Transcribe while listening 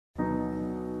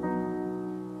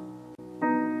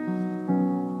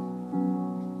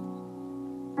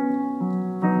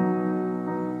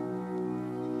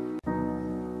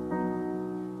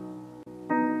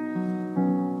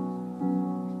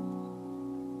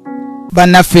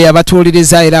bannaffe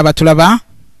abatuuliriza era abatulaba,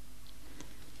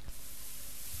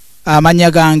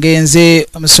 amanya gange nze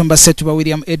Omusumba Ssettuba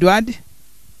William Edward,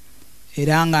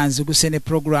 era nga nziguse ne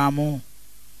programu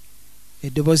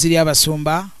Eddoboozi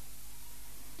ly'Abasumba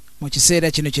mu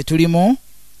kiseera kino kye tulimu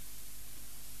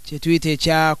kye tuyita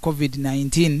ekya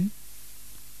COVID-19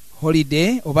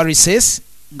 holiday oba recess,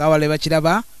 nga wale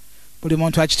bakiraba buli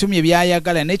muntu akitumye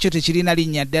byayagala, n'ekyo tekirina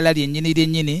linnya ddala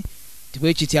lyennyini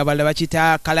tibwe kiti abalala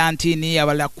bakita kalantini,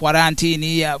 abalala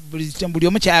quarantini, buli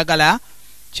omu kyayagala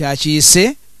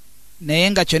kyakiyise,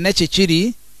 naye nga kyonna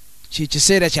kyekiri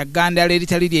kiseera kya ggandala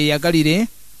eritali lyeyagalire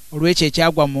olw'ekyo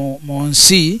ekyagwa mu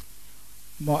nsi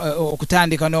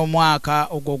okutandika n'omwaka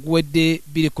ogwo oguwedde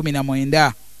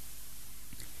 2019.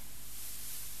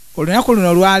 Olunaku luno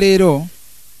olwaleero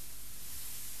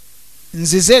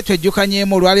nzize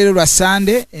twejjukanyeemu olwaleero lwa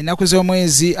Sande, ennaku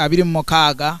z'omwezi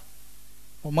 26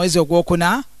 omwezi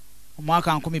ogwokuna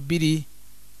omwaka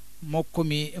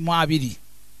 2012,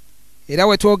 era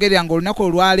wetwogerera nga olunaku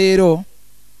olwaleero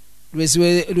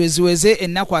lweziweze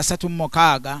ennaku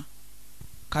 36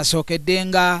 kasookedde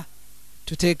nga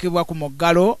tuteekebwa ku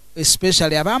muggalo,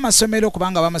 especially ab'amasomero,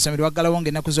 kubanga ab'amasomero baggalawo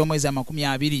ng'ennaku z'omwezi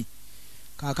 20.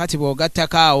 Kaakati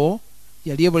bw'ogattako awo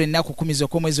yali ebula ennaku 10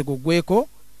 z'okw'omwezi guggweko,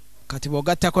 kati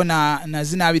bw'ogattako na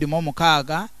zina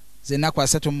 26 z'ennaku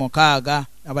 36,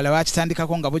 abalala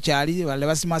bakitandikako nga bukyali, abalala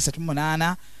basimu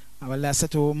 38, abalala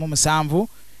 37,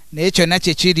 naye kyonna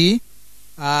kyekiri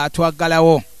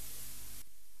twaggalawo.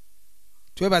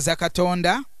 Twebaza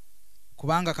Katonda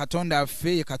kubanga Katonda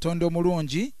affe ye Katonda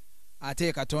omulungi ate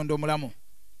ye Katonda omulamu.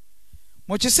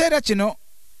 Mu kiseera kino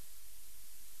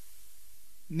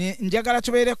njagala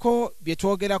tubeereko bye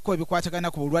twogerako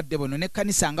ebikwatagana ku bulwadde buno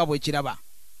n'ekkanisa nga bw'ekiraba.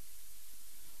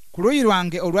 Ku luuyi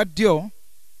lwange olwa ddyo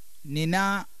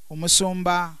nina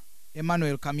Omusumba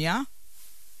Emmanuel Kamya,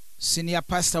 Senior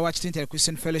Pastor wa Kitintele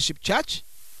Christian Fellowship Church,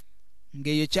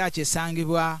 ng'eyo church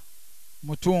esangibwa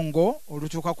Mutungo,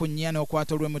 olutuuka ku nnya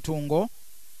n'okwata olw'Emutungo,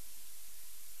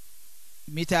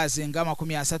 meters nga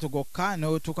 30 gokka,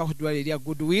 n'otuuka ku ddwaliro erya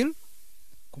Goodwill,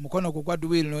 ku mukono gwa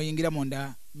Goodwill n'oyingira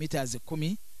munda meters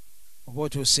 10 oba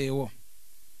otuuseewo.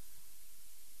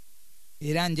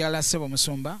 Era njagala ssebo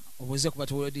Omusumba obuuze ku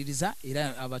batuwuliriza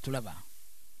era abatulaba.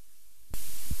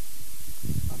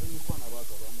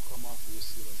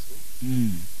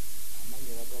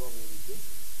 Amanya bagaba buulidde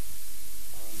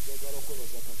njagala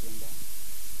okwebaza Katonda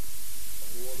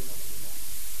olw'olunaku luno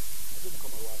ate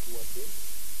Mukama lwatuwadde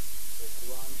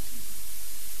okuba nti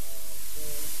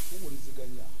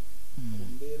tuwuliziganya ku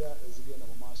mbeera ezigenda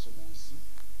mu maaso mu nsi.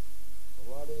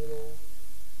 Olwaleero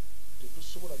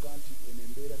tetusobolaga nti eno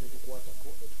embeera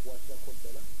etukwatirako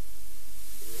ddala,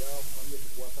 era okumanya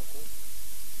etukwatako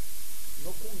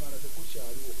n'okuŋŋaana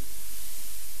tekukyaliwo,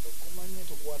 okumanya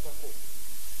tukwatako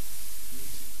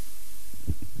nti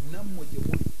nammwe gye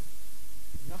muli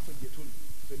naffe gye tuli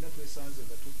ffenna twesanze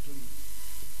nga tuli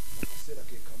mu kaseera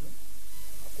ke kamu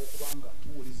ak'okuba nga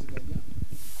tuwuliziganya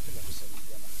ate nga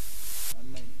tusabigana.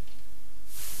 Nannaye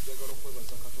njagala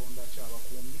okwebaza Katonda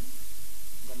akyabakuumye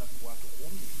nga naffe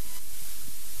bwatukuumye.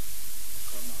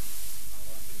 Mukama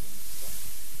abantu b'emikisa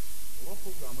olwa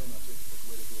puroguramu eno ate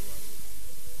etuweereddwa olwaleero.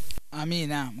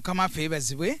 Amiina. Mukama affe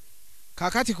yeebazibwe.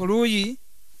 Kaakati ku luuyi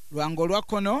lwange olwa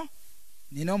kkono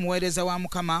nina omuweereza wa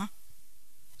Mukama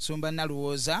Nsumba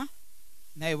Naluwooza,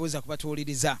 naye buuza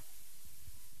kubatuwuliriza.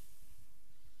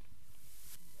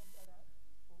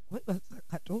 Webaza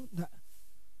Katonda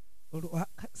olwa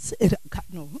kaseera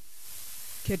kano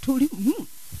ke tulimu.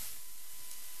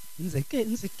 Nze ke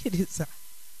nzikiriza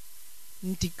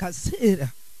nti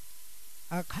kaseera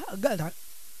akaagala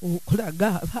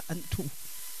okulaga abantu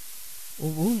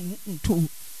obuntu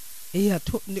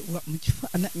eyatondebwa mu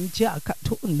kifaananyi kya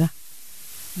Katonda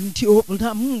nti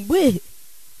obulamu bwe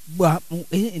bwa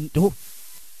muwendo,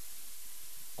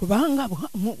 kubanga bwa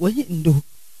muwendo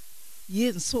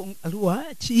y'ensonga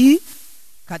lwaki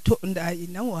Katonda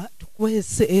ayina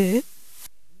watukwese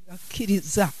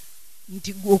ng'akkiriza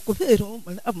nti gw'okubeera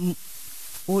omulamu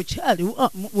okyali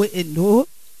wa muwendo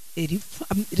eri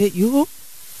famire yo,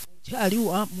 okyali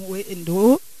wa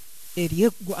muwendo eri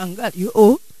eggwanga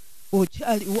lyo,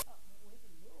 okyali wa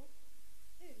muwendo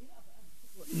eri abantu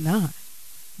bonna.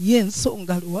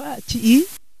 Y'ensonga lwaki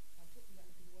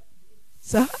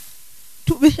sa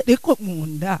tubeereko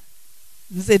munda.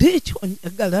 Nze ekyo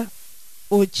njagala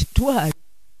okitwale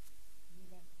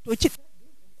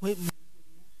tokitadde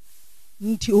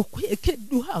nti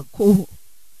okwekeddwako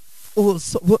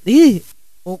osobole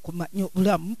okumanya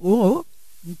obulamu bwo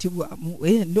nti bwa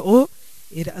muwendo.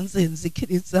 Era nze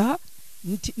nzikiriza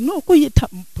nti n'okuyita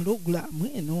mu pulogulaamu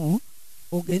eno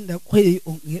ogenda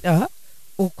kweyongera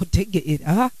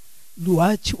okutegeera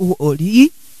lwaki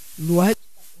oli lwaki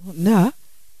Katonda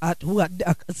atuwadde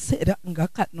akaseera nga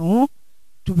kano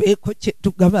tubeeko kye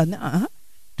tugabana,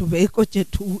 tubeeko kye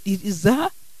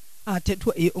tuwuliriza, ate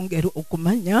tweyongera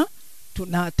okumanya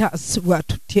tunaataasibwa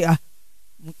tutya.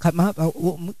 Mukama abawa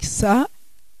omukisa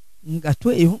nga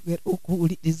tweyongera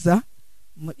okuwuliriza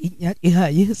mu linnya lya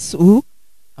Yesu,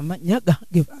 amanya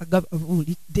gange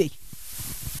bagababuulidde.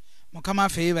 Mukama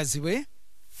affe yeebazibwe,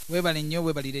 weebale nnyo,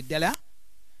 weebalire ddala.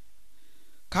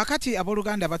 Kaakati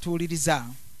abooluganda batuwuliriza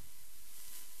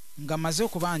nga mmaze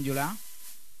okubanjula,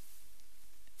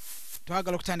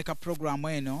 twagala okutandika puroguramu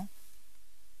eno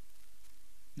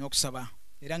n'okusaba,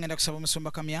 era ngenda kusaba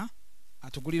Omusumba Kamya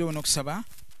atugulirewo n'okusaba,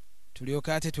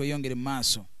 tulyoke ate tweyongere mu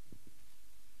maaso.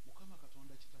 Mukama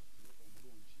Katonda kitaffe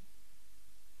omulungi,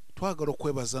 twagala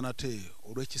okwebaza nate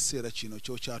olw'ekiseera kino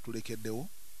ky'okyatulekeddewo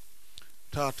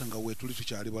taata nga weetuli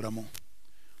tukyali balamu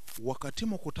wakati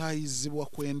mu kutaayizibwa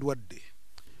kw'endwadde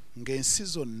ng'ensi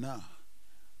zonna,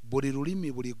 buli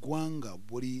lulimi, buli ggwanga,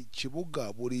 buli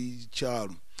kibuga, buli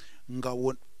kyalo nga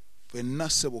ffenna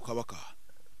ssebo kabaka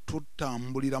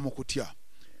tutambulira mu kutya,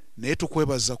 naye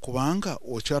tukwebaza kubanga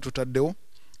okyatutaddewo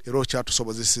era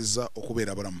okyatusobozesezza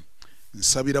okubeera balamu.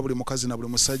 Nsabira buli mukazi na buli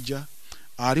musajja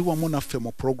ali wamu naffe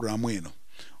mu puroguramu eno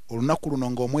olunaku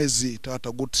luno ng'omwezi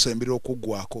taata gutusembera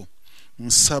okuggwako,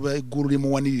 nsaba eggulu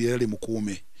limuwanirire era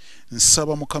limukuume.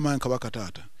 Nsaba Mukama Kabaka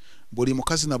taata buli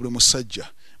mukazi na buli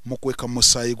musajja mukweka mu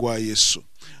musaayi gwa Yesu,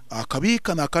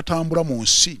 akabiika nakatambula mu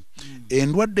nsi,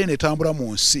 endwadde netambula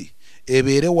mu nsi,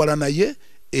 ebeere wala naye,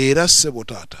 era ssebo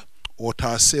taata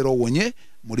otaase era owonye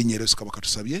mu linnya lya Yesu Kabaka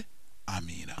tusabye,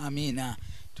 amiina. Amiina.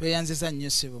 Tweyanziza nnyo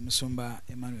ssebo Musumba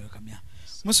Emmanuel Kamya.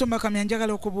 Musumba Kamya,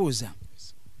 njagala okubuuza,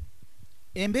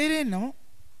 embeera eno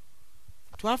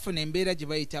twafuna embeera gye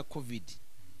bayita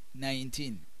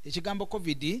COVID-19. Ekigambo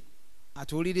COVID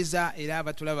atuwuliriza era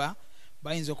abatulaba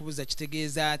bayinza okubuuza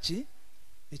kitegeeza ki?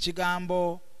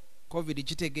 Ekigambo COVID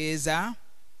kitegeeza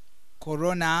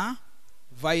Corona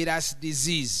Virus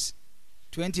Disease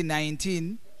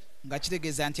 2019, nga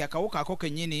kitegeeza nti akawuka ako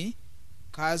kennyini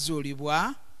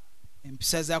kazuulibwa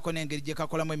empisa zaako n'engeri gye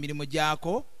kakolamu emirimu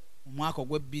gyako mu mwaka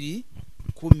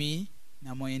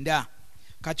ogw'2019.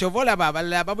 Kakyova olaba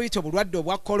abalala babuyita obulwadde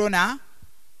obwa corona,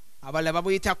 abalala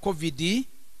babuyita COVID,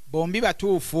 bombi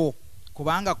batuufu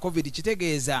kubanga COVID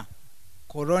kitegeeza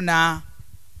Corona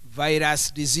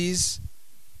Virus Disease,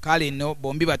 kale no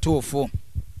bombi batuufu.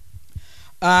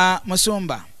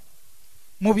 Musumba,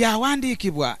 mu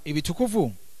byawandiikibwa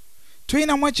ebitukuvu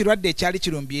tulinamu ekirwadde ekyali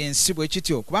kirumbye ensi bwe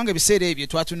kityo, kubanga ebiseera ebyo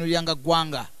twatunuliranga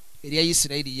ggwanga erya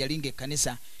Isirayiri yalinga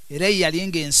ekkanisa era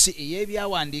yalinga ensi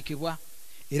ey'ebyawandiikibwa.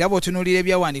 Era bw'otunuulira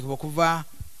ebyawandiikibwa okuva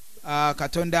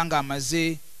Katonda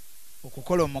ng'amaze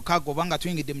okukola omukago oba nga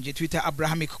tuyingidde mu gye tuyita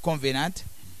Abrahamic Covenant,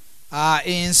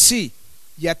 ensi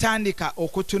yatandika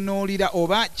okutunuulira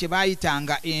oba kye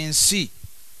baayitanga ensi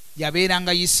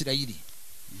yabeeranga Isirayiri.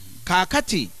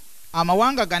 Kaakati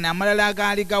amawanga gano amalala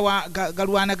agaali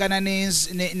galwanagana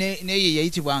n'eyo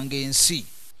yayitibwanga ensi,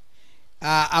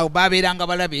 abo baabeeranga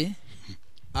balabe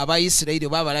aba Isirayiri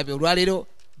oba abalabe, olwaleero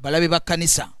balabe ba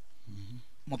kkanisa.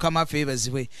 Mukama affe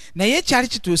yeebazibwe. Naye ekyali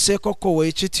kituuseekoko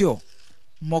weekityo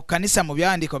mu kkanisa mu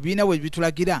byawandiiko biina bwe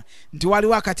bitulagira nti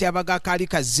waliwo akatyabaga kaali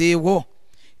kazzeewo,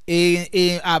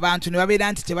 abantu ne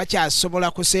babeera nti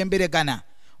tebakyasobola kusemberegana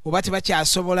oba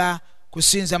tebakyasobola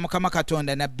kusinza Mukama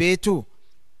Katonda na beetu.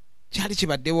 Kyali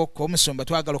kibaddewo ko Omusumba,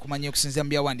 twagala okumanya okusinzira mu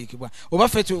byawandiikibwa, oba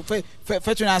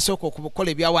ffe tunaasooka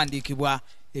okukola ebyawandiikibwa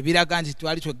ebiraga nti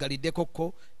twali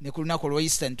tweggaliddekokko ne ku lunaku olwa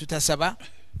Easter ne tutasaba.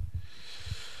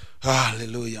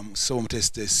 Haleluya. Musebo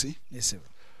omutesitesi,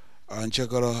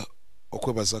 njagala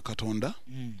okwebaza Katonda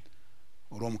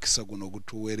olw'omukisa guno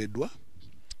ogutuweereddwa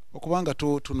okubanga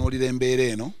tutunuulira embeera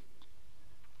eno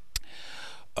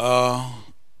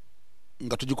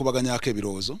nga tugikubaganyako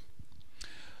ebirowoozo.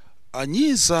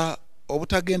 Anyiiza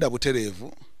obutagenda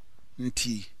butereevu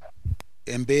nti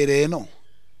embeera eno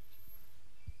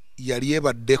yali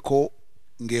ebaddeko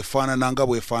ng'efaanana nga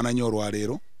bw'efaananya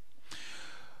olwaleero,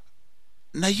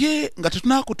 naye nga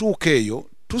tetunaakutuuka eyo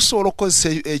tusobola okukozesa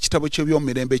ekitabo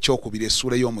ky'ebyomumirembe ekyokubiri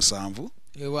essuula y'omusanvu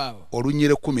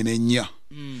olunnyire 14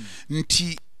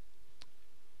 nti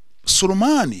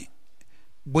Sulemaani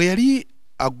bwe yali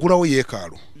aggulawo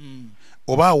yeekaalu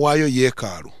oba awaayo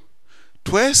yeekaalu,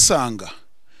 twesanga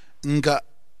nga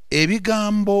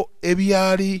ebigambo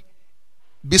ebyali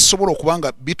bisobola okuba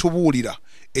nga bitubuulira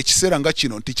ekiseera nga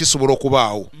kino nti kisobola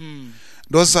okubaawo.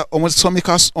 Ndowooza omusomi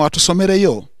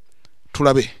atusomereyo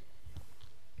tulabe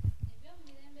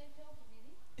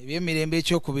ebyomirembe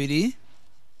ekyokubiri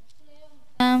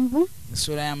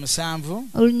essula ya 7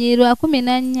 olunyiriri lwa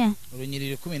 14.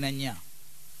 olunyiriri 14.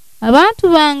 Abantu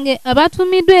bange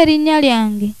abatumiddwa erinnya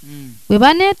lyange bwe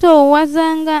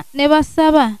baneetoowazanga ne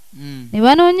basaba ne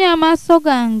banoonya amaaso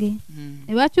gange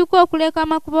ne bakyuka okuleka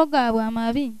amakubo gaabwe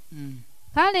amabi,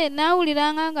 kale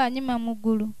naawuliranga ng'anyima mu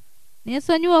ggulu ne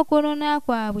nsonyiwa okwonoona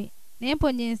kwabwe ne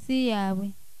mponya ensi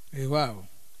yaabwe. Waaw.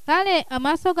 Kale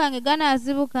amaaso gange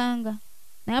ganaazibukanga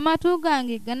n'amatu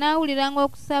gange ganaawuliranga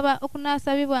okusaba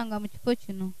okunaasabibwanga mu kifo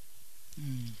kino.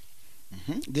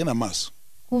 Genda maaso.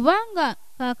 Kubanga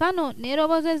kaakano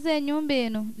neerobozezza ennyumba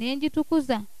eno ne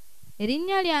ngitukuza,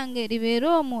 erinnya lyange libeere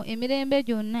omwo emirembe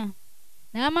gyonna,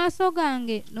 n'amaaso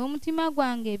gange n'omutima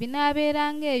gwange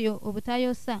binaabeeranga eyo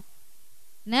obutayosa.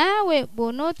 Naawe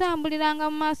bw'onootambuliranga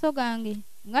mu maaso gange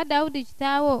nga Dawudi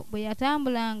kitaawo bwe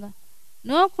yatambulanga,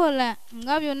 n'okola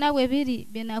nga byonna bwe biri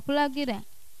bye nakulagira,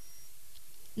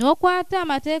 n'okwata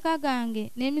amateeka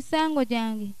gange n'emisango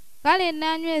gyange, kale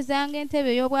nnaanywezanga entebe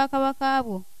ey'obwakabaka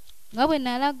bwo nga bwe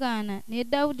nalagaana ne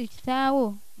Dawudi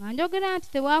kitaawo, nga njogera nti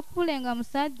tewaakubulenga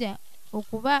musajja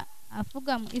okuba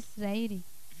afuga mu Isirayiri.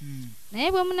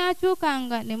 Naye bwe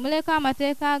munaakyukanga ne muleka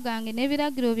amateeka gange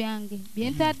n'ebiragiro byange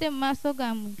bye ntadde mu maaso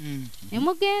gammwe, ne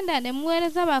mugenda ne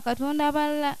muweereza bakatonda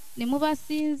abalala ne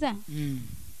mubasinza,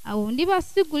 awo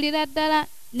ndibasigulira ddala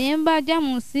ne mbajja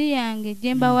mu nsi yange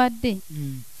gye mbawadde,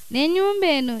 n'ennyumba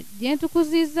eno gye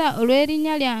ntukuzizza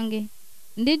olw'erinnya lyange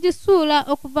ndigisuula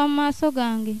okuva mu maaso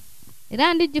gange,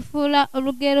 era ndigifuula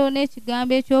olugero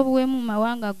n'ekigambo eky'obuwemu mu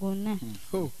mawanga gonna.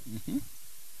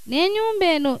 N'ennyumba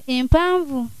eno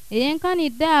empanvu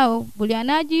eyenkanidde awo buli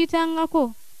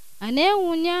anaagiyitangako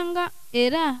aneewuunyanga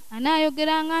era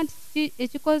anaayogeranga nti kiki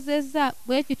ekikozezza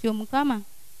bwe kityo Mukama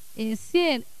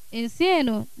ensi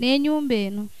eno n'ennyumba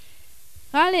eno.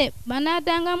 Kale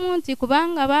banaaddangamu nti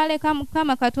kubanga baaleka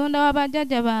Mukama Katonda wa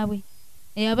bajjajja baabwe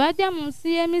eyabaggya mu nsi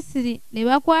y'e Misiri, ne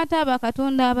bakwata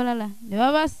bakatonda abalala ne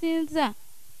babasinza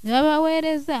ne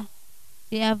babaweereza,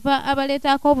 kyeyava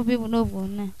abaleetako obubi buno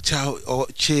bwonna.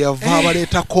 Kyeyava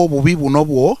abaleetako obubi buno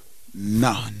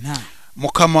bwonna.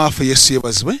 Mukama waffe Yesu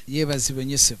yeebazibwe. Yeebazibwe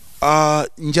Nyesebo.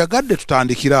 Njagadde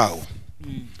tutandikire awo.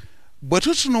 Bwe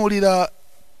tutunuulira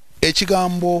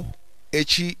ekigambo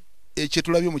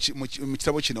ekitulabye mu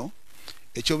kitabo kino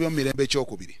eky'ebyomumirembe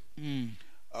ekyokubiri,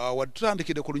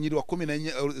 watutandikidde ku lunyiriri lwa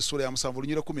 14 essula ya 7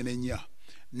 lunyiriri 14,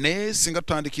 naye singa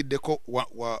tutandikiddeko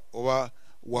oba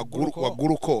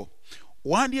wagguluko,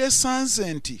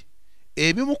 wandyesanze nti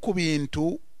ebimu ku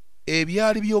bintu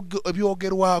ebyali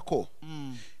byogerwako,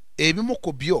 ebimu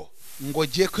ku byo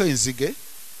ng'oggyeko enzige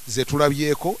ze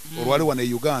tulabyeko olwali wano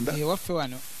e Uganda,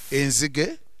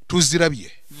 enzige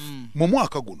tuzirabye mu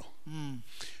mwaka guno.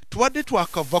 Tubadde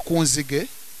twakava ku nzige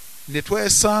ne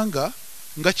twesanga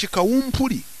nga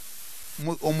kikawumpuli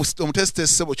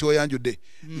omutesitesebo kyoyanjudde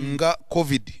nga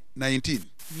COVID-19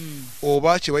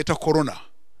 oba kye bayita corona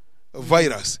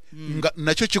virus, nga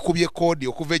nakyo kikubye koodi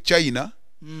okuva e China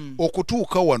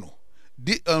okutuuka wano,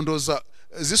 ndoza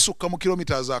zisukka mu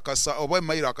kilometers akasa oba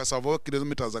mayiro akasava oba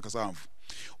kilometers akasanvu.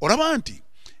 Olaba nti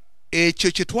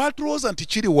ekyo kye twatulooza nti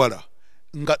kiri wala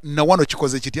nga na wano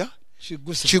kikoze kitya?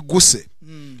 Kiguse.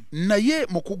 Naye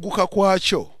mu kugguka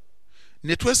kwakyo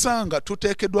ne twesanga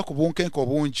tuteekeddwa ku bunkenke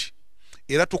obungi,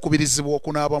 era tukubirizibwa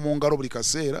okunaaba mu ngalo buli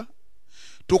kaseera,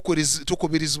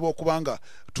 tukubirizibwa okubanga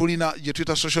tulina gye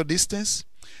tuyita social distance.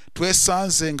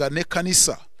 Twesanze nga ne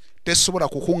kanisa tesobola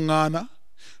kukuŋŋaana,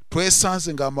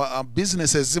 twesanze nga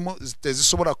business ezimu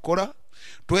tezisobola kukola,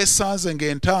 twesanze nga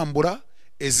entambula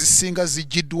ezisinga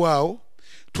ziggiddwawo,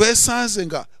 twesanze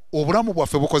nga obulamu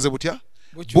bwaffe bukoze butya?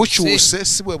 Bukyuse,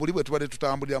 si bwe buli bwe tubadde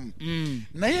tutambuliramu.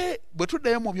 Naye bwe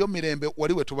tuddayo mu by'omirembe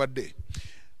wali bwe tubadde,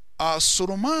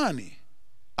 Sulemaani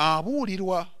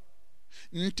abuulirwa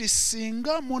nti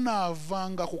singa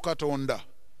munaavanga ku Katonda,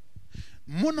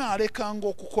 munaalekanga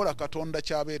okukola Katonda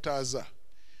ky'abeetaaza,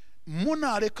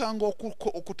 munaalekanga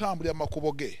okutambulira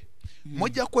makubo ge,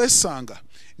 mujja kwesanga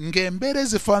ng'embeera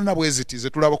ezifaanana bwe ziti ze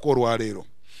tulabako olwaleero,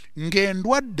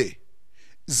 ng'endwadde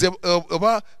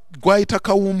oba gwayita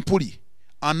kawumpuli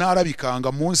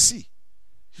anaalabikanga mu nsi,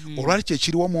 olwali kye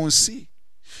kiriwo mu nsi.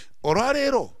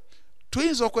 Olwaleero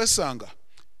tuyinza okwesanga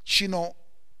kino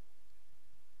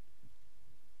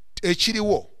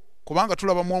ekiriwo, kubanga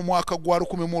tulaba mu mwaka gwa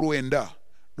 1900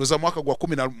 ndoza mwaka gwa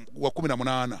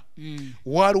 18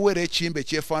 waliwo era ekimba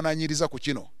ekyefaananyiriza ku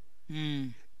kino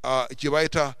kye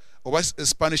bayita oba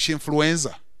Spanish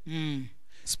influenza,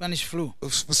 Spanish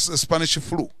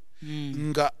flu,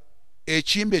 nga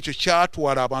ekimba ekyo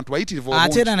kyatwala abantu bayitirivu obungi.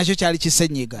 Ate era nakyo kyali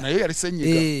kisenyiga. Nayo yali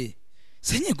senyiga.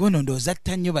 senyiga ono ndowooza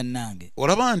atta nnyo bannange.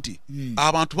 olaba nti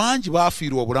abantu bangi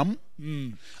baafiirwa obulamu.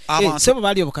 Sebo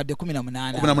baali obukadde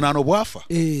 18 obwafa.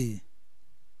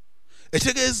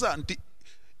 Ekitegeeza nti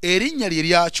erinnya lye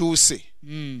lyakyuse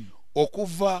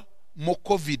okuva mu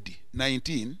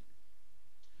COVID-19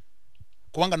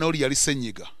 kubanga n'oli yali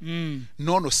senyiga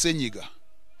noono senyiga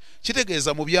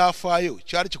kitegeeza mu byafaayo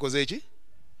kyali kikoze eki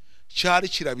kyali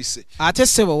kirabise. Ate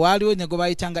sebo waaliwo ne gwe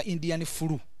bayitanga Indian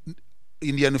flu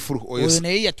oyo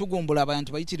naye yatugumbula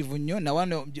abantu bayitirivu nnyo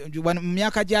nawano mu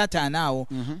myaka gy'ataano awo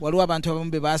waliwo abantu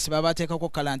abamu be baasiba bateekako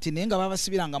kalantini naye nga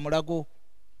babasibiranga mulago.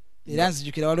 Era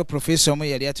nzijukira waliwo profesa omu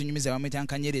yali atunyumiza bamwita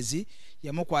Nkanyerezi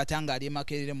yamukwata nga ali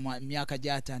emakerere mu myaka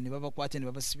gy'ataano ne babakwata ne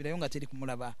babasibirayo nga teri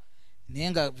kumulaba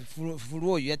naye nga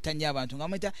fulu oyo yattanye abantu nga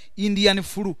bamwita Indian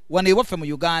flu wano ewaffe mu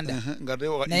Uganda.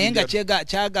 Naye nga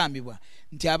kyagambibwa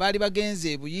nti abaali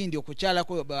bagenze Buyindi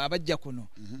okukyalako abajja kuno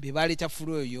be baleeta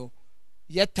fulu oyo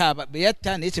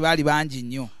beyatta naye tebaali bangi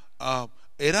nnyo.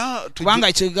 Era kubanga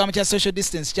ekigambo kya social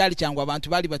distance kyali kyangu abantu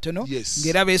baali batono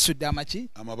ng'era beesudde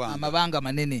amabanga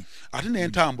manene. Ate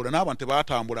n'entambula n'abantu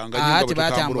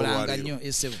tebaatambulanga nnyo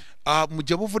esebo.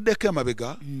 Mujja buvuddeko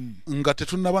emabega nga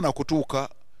tetunnaba na kutuuka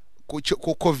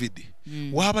ku COVID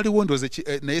waabaliwo ndowooza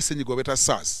naye senyiga obeta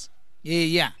SARS.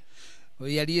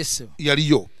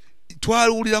 Yaliyo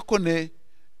twawulirako ne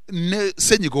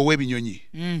senyiga ow'ebinyonyi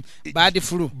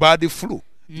bad flu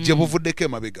gye buvuddeko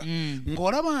emabega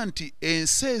ng'olaba nti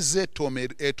ensi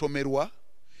etomerwa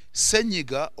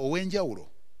senyiga ow'enjawulo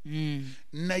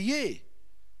naye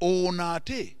ono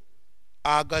ate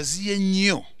agaziye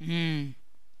nnyo.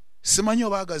 Simanyi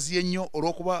oba agaziye nnyo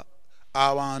olw'okuba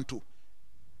abantu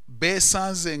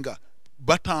beesanze nga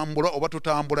batambula oba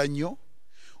tutambula nnyo.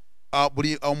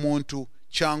 Buli omuntu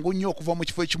kyangu nnyo okuva mu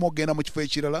kifo ekimu okugenda mu kifo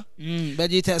ekirala.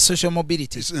 Bagiyita social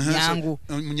mobility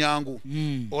nyangu.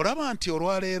 Olaba nti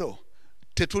olwaleero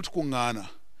tetukuŋŋaana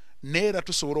neera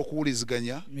tusobola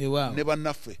okuwuliziganya ne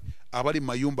bannaffe abali mu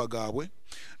mayumba gaabwe.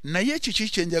 Naye kiki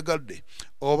kyenjagadde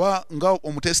oba nga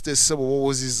omutesitese bwe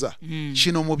bwowozizza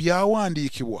kino mu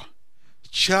byawandiikibwa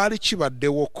kyali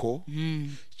kibaddewoko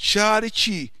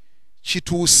kyali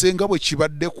kituuse nga bwe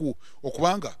kibaddeku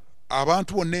okubanga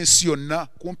abantu bonna ensi yonna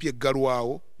kumpi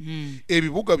eggalwawo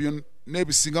ebibuga byonna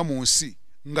ebisinga mu nsi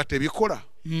nga tebikola.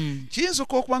 Kiyinza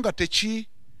okuba nga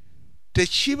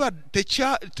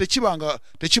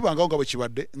tekibangawo nga bwe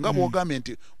kibadde nga bw'ogambye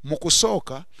nti mu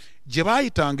kusooka gye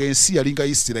baayitanga ensi yali nga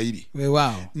Isirayiri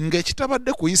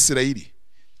ng'ekitabadde ku Isirayiri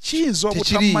kiyinza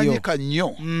obutamanyika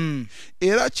nnyo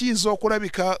era kiyinza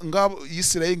okulabika nga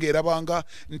Isirayiri ng'erabanga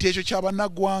nti ekyo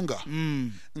ky'abannaggwanga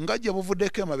nga gye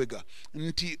buvuddeko emabega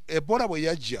nti Ebola bwe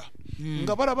yajja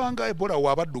nga balabanga Ebola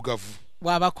w'abaddugavu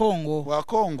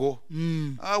wakongo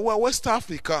wa West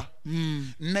Africa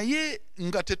naye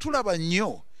nga tetulaba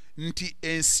nnyo nti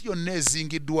ensi yonna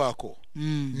ezingiddwako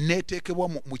neeteekebwa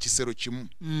mu kisero kimu.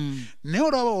 Naye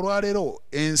olwaba olwaleero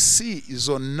ensi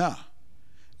zonna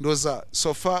ndoza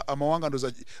sofa amawanga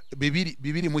ndoza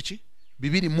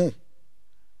bibiri mu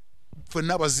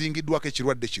ffenna abazingiddwako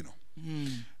ekirwadde kino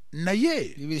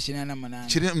naye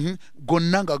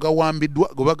gonna nga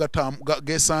gawambiddwa goba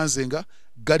gesanze nga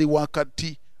gali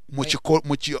wakati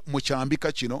mu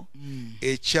kyambika kino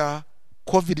ekya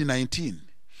COVID-19.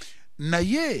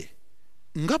 Naye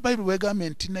nga Bayibuli bwegambye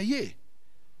nti naye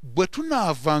bwe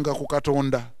tunaavanga ku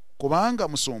Katonda kubanga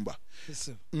musumba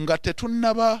nga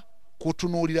tetunnaba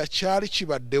kutunuulira kyali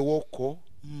kibaddewoko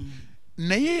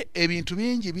naye ebintu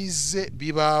bingi bizze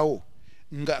bibaawo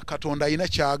nga Katonda alina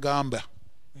kyagamba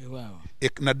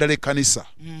naddala ekkanisa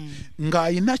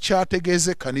ng'alina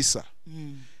kyategeeza ekkanisa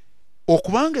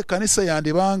okubanga ekkanisa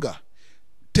yandibanga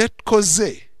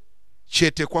tekoze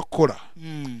kyetekwa kukola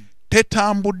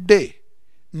tetambudde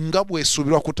nga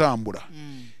bw'esuubirwa kutambula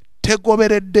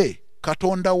tegoberedde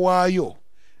Katonda waayo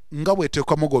nga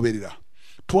bw'eteekwa mugoberera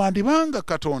twandibanga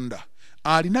Katonda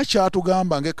alina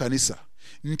kyatugamba ng'ekkanisa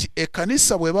nti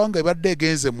ekkanisa bw'ebanga ebadde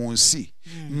egenze mu nsi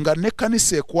nga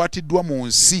n'ekkanisa ekwatiddwa mu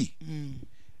nsi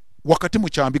wakati mu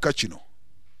kyambika kino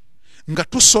nga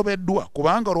tusobeddwa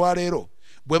kubanga olwaleero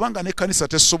bw'ebanga n'ekkanisa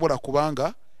tesobola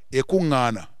kubanga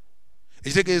ekuŋŋaana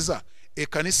ekitegeeza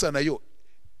ekkanisa nayo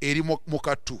eri mu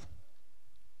kattu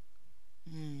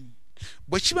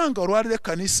bwe kibanga olwaleero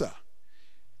ekkanisa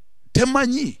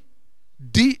temanyi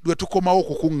ddi lwe tukomawo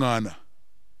okukuŋŋaana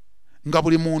nga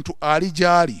buli muntu ali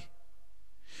gy'ali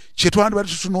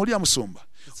kyetwandibadde tutunuulira musumba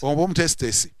oba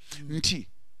omutesitesi nti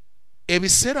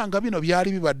ebiseera nga bino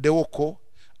byali bibaddewoko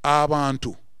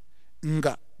abantu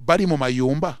nga bali mu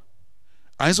mayumba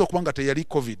ayinza okuba nga teyali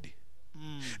COVID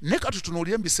naye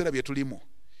katutunuulire mu biseera bye tulimu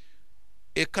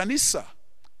ekkanisa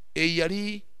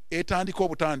eyali etandika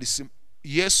obutandisi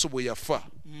Yesu bwe yafa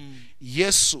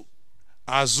Yesu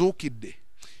azuukidde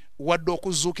wadde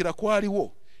okuzuukira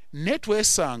kwaliwo ne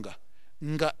twesanga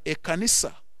nga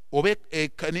ekkanisa oba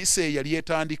ekkanisa eyali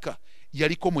etandika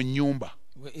yaliko mu nnyumba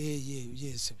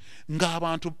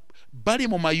ng'abantu bali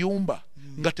mu mayumba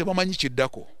nga tebamanyi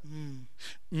kiddako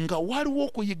nga waliwo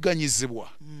okuyigganyizibwa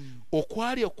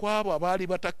okwali okwabo abaali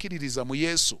batakkiririza mu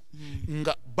Yesu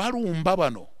nga balumba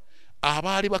bano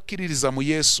abaali bakkiririza mu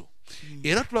Yesu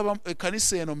era tulaba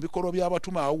ekkanisa eno mu bikolwa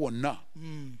by'abatume awo wonna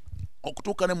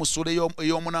okutuuka ne mu ssula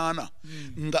ey'omunaana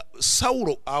nga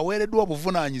Sawulo aweereddwa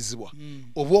obuvunaanyizibwa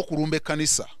obw'okulumba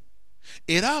ekkanisa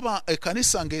era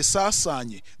ekkanisa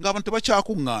ng'esaasaanye ng'abantu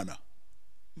tebakyakuŋŋaana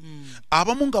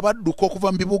abamu nga badduka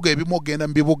okuva mu bibuga ebimu okgenda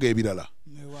mu bibuga ebirala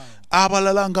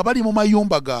abalala nga bali mu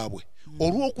mayumba gaabwe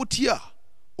olw'okutya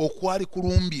okwali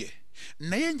kulumbye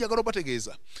naye njagala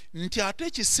obategeeza nti ate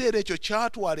ekiseera ekyo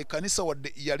kyatwala ekkanisa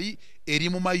wadde yali eri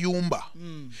mu mayumba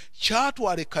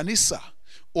kyatwala ekkanisa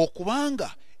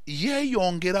okubanga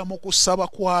yeeyongera mu kusaba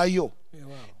kwayo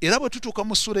era bwe tutuuka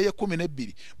mu ssula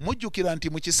ye12 mujjukira nti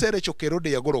mu kiseera ekyo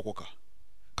Kerode yagolokoka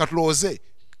katulowooze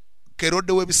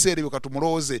Kerode w'ebiseera ebyo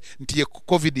katumulowooze nti ye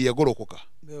COVID yagolokoka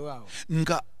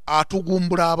nga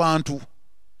atugumbula abantu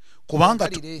kubanga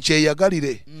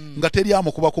kyeyagalire nga teri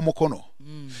amukuba ku mukono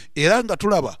era nga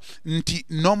tulaba nti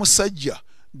n'omusajja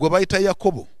gwe bayita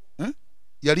Yakobo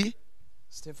yali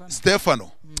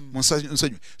Stefano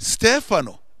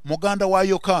Stefano muganda wa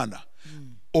Yokaana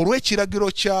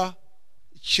olw'ekiragiro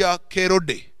kya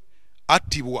Kerode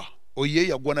attibwa oye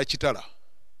yagwa na kitala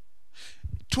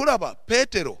tulaba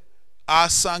Petero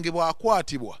asangibwa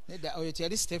akwatibwa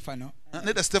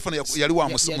nedda Stefano yali wa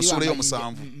musule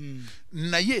y'omusanvu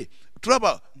naye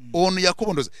tulaba ono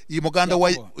Yakobo ndoze muganda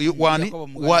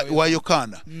wa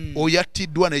Yokaana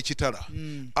oyattiddwa n'ekitala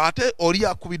ate oli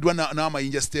akubiddwa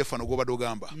n'amayinja Stefano gobadde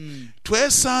ogamba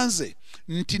twesanze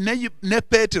nti ne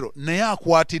Petero naye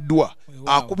akwatiddwa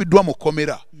akubiddwa mu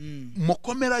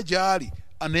kkomera gy'ali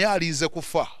naye alinze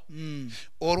kufa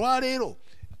olwaleero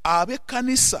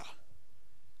ab'ekkanisa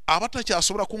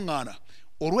abatakyasobola kuŋŋaana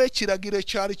olw'ekiragiro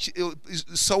ekyali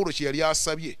Sawulo kye yali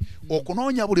asabye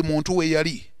okunoonya buli muntu we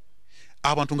yali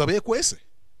abantu nga beekwese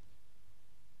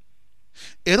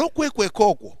era okwekweka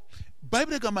okwo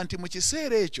Bayibuli egamba nti mu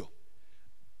kiseera ekyo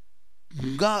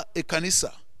nga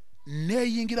ekkanisa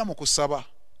neeyingira mu kusaba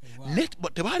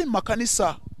tebaali mu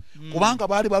makanisa kubanga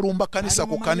baali balumba kanisa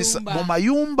ku kanisa mu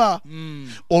mayumba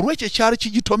olw'ekyo kyali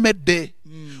kigitomedde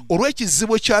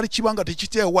olw'ekizibu ekyali kibanga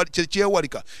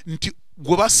tekyewalika nti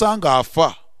gwe basanga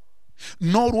afa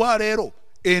n'olwaleero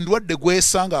endwadde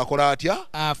gwesanga akola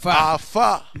atya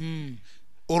afa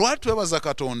olwali twebaza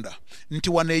Katonda nti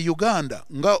wano e Uganda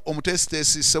nga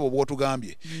omuteesiteesi ssebo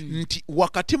bw'otugambye nti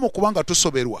wakati mu kubanga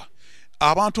tusoberwa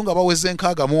abantu nga baweze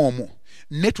 61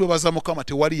 ne twebaza Mukama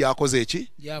tewali yakoze eki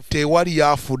tewali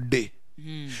yafudde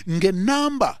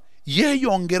ng'ennamba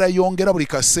yeeyongera buli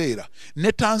kaseera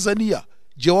ne Tanzania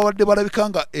gye wabadde balabika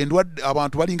nga endwadde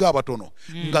abantu balinga abatono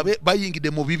nga bayingidde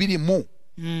mu 200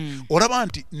 olaba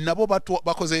nti nabo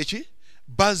bakoze eki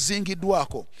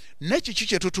bazingiddwako n'ekiki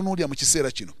kye tutunuulira mu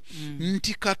kiseera kino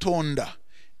nti Katonda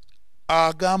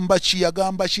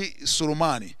yagamba ki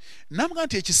Sulumani namugamba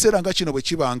nti ekiseera nga kino bwe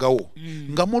kibangawo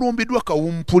nga mulumbiddwa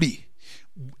kawumpuli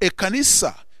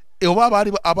ekkanisa oba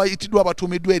abaali abayitiddwa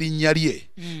abatuumiddwa erinnya lye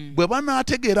bwe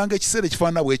banaategeera nga ekiseera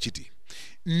ekifaanana bwe kiti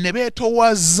ne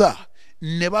beetowazza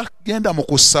ne bagenda mu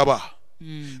kusaba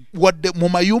wadde mu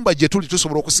mayumba gye tuli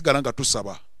tusobola okusigala nga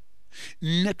tusaba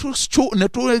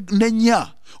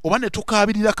nenya oba ne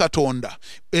tukaabirira Katonda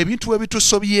ebintu bwe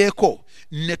bitusobyeko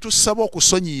ne tusaba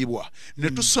okusonyiyibwa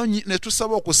ne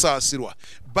tusaba okusaasirwa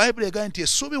Bayibuli egamba nti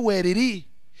essuubi weeriri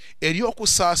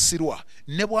ery'okusaasirwa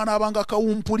ne bw'anaabanga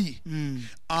kawumpuli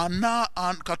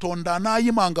Katonda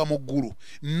anaayimanga mu ggulu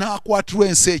n'akwatirwa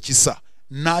ensi ekisa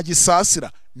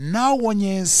n'agisaasira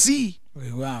n'awonya ensi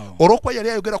olw'okuba yali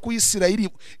ayogera ku Isirayiri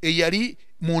eyali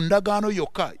mu ndagaano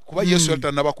yokka kuba Yesu yali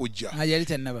tannaba kujja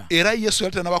era Yesu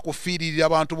yali tannaba kufiiririra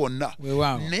abantu bonna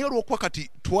naye olw'okuba kati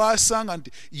twasanga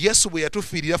nti Yesu bwe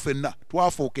yatufiirira ffenna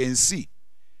twafuuka ensi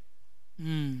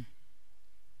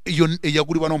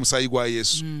eyagulibwa n'omusaayi gwa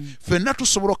Yesu ffenna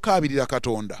tusobola okukaabirira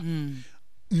Katonda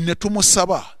ne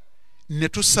tumusaba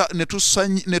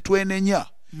ne twenenya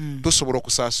tusobola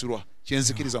okusaasirwa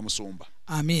kyenzikiriza musumba.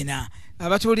 Amiina.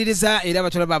 Abatuwuliriza era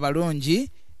abatulaba abalungi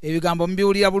ebigambo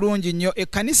mubiwulira bulungi nnyo.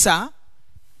 Ekkanisa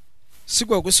si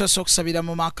gwe gusoose okusabira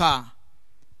mu maka.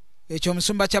 Ekyo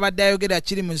omusumba kyabadde ayogera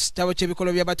kiri mu kitabo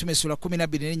ky'ebikolwa by'abatume ssula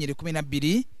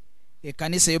 12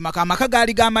 ekkanisa eyo maka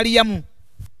gaali ga Maliyamu.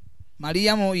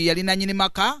 Maliyamu yali nannyini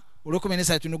maka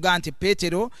olw'okuminisatu nuga nti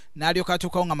Peetero n'alyoka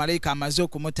atuukawo nga malayika amaze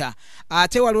okumuta.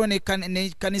 Ate waliwo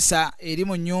n'ekkanisa eri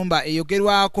mu nnyumba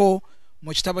eyogerwako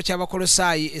mu kitabo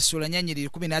ky'Abakolosaayi essula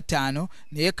 4:15,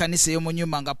 naye ekkanisa ey'omu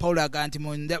nnyumba nga Pawulo aga nti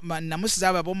namusiza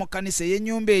abo ab'omu kkanisa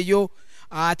ey'ennyumba eyo.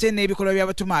 Ate n'ebikolwa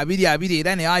by'abatuma 2:2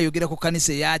 era naye ayogera ku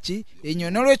kkanisa eyaki enyo.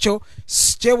 N'olwekyo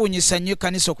kyewuunyisa nnyo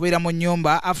ekkanisa okubeera mu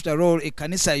nnyumba. After all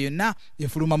ekkanisa yonna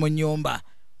efuluma mu nnyumba.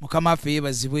 Mukama waffe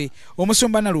yeebazibwe.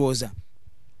 Omusumba Nalwoza,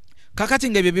 kakati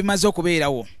ng'ebyo bimaze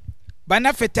okubeerawo,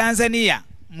 bannaffe Tanzania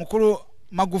mukulu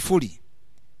Magufuli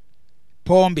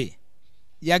Pombe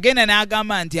yagenda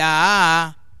n'agamba nti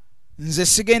nze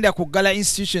sigenda kuggala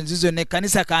institutions zonna,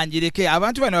 ekkanisa kanjireke,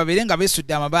 abantu bano babeere nga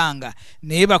beesudde amabanga,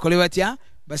 naye bakole batya?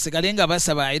 Basigale nga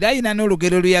basaba. Era ayina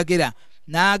n'olugero luyagera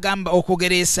n'agamba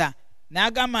okugereesa,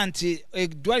 n'agamba nti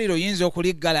eddwaliro yinza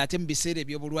okuliggala ate mu biseera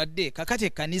eby'obulwadde. Kakati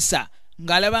ekkanisa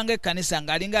ng'alabanga ekkanisa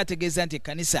ng'alinga ategeeza nti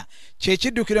ekkanisa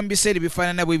kyekiddukiro mu biseera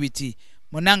ebifaanana bwe biti,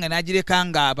 munange n'agireka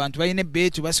nga abantu balina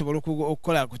ebbeetu basobola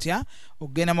okukola kutya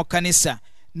okugenda mu kkanisa.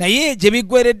 Naye gye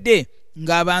biggweredde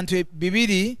ng'abantu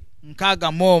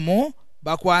 261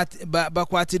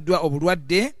 bakwatiddwa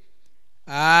obulwadde,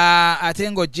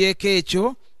 ate ng'oggyeko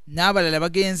ekyo n'abalala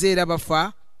bagenze era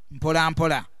bafa mpola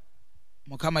mpola.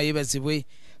 Mukama yeebazibwe.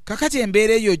 Kakati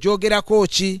embeera eyo gyogerako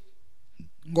ki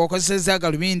ng'okozesezza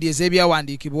galubindi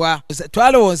ez'ebyawandiikibwa?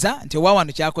 Twalowooza nti owa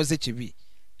wano kyakoze kibi,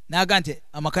 n'aga nti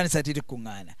amakanisa tiri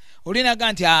kuŋŋaana. Oli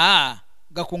n'aga nti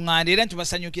gakuŋŋaana era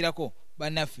ntibasanyukirako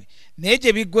bannaffe. Naye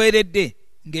gye biggweredde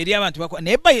ng'eri abantu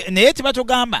naye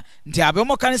tibatugamba nti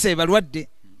ab'omu kkanisa be balwadde.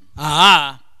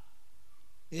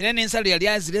 Era n'ensalo yali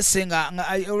azirese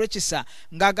olw'ekisa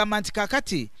ng'agamba nti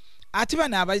kakati ate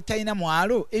bano abatalina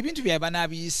mwalo ebintu byabwe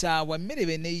banaabiyisaawa, emmere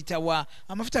beneeyitawa,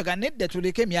 amafuta ganedda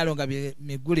tuleke emyalo nga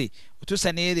migule.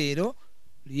 Otuusa naye leero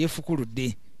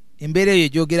yeefukuludde. Embeera eyo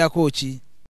gyogerako ki?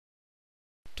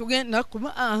 Tugenda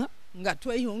kuba nga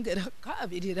tweyongera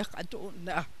kaabirira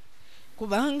Katonda,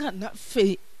 kubanga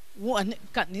naffe wane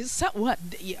kanisa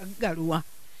wadde yaggalwa,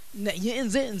 naye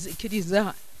nze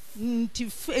nzikiriza nti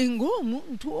ffe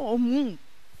ng'omuntu omu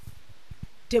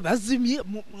tebazimye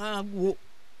mu mwagwo,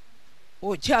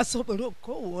 okyasobola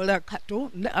okukowoola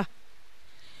Katonda.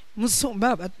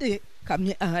 Musumba abadde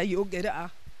kamye ayogera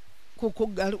ku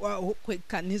kuggalwawo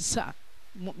kw'ekkanisa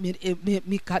mu mirembe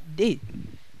emikadde.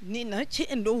 Nina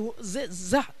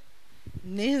kyendowoozezza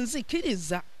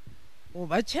nenzikiriza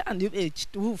oba kyandiba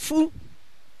ekituufu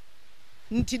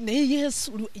nti ne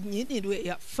Yesu lwennyini lwe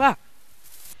yafa,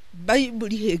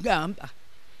 Bayibuli egamba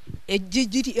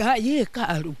ejjigi lya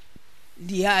yeekaalu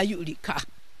lyayulika.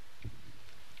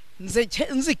 Nze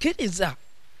kyenzikiriza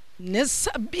ne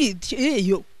Sabbiiti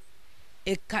eyo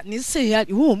ekkanisa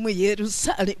eyaliwo mu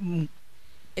Yerusaalemu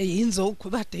eyinza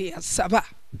okuba teyasaba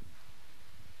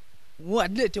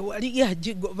wadde tewali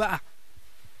yagigoba,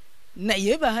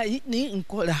 naye baayina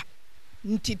enkola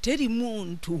nti teri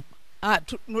muntu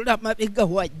atunula mabega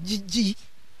wa jjigi.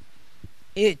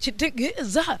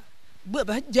 Ekitegeeza bwe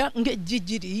bajja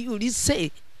ng'ejjigi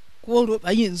liyulise kwolwo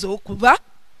bayinza okuba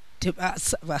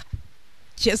tebaasaba.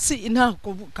 Kye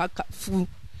siinaako bukakafu,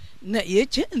 naye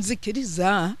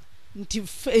kyenzikiriza nti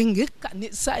ffe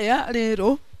ng'ekkanisa ya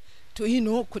leero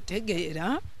tulina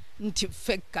okutegeera nti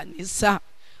ffe ekkanisa,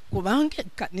 kubanga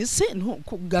ekkanisa eno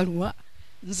okuggalwa,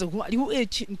 nze waliwo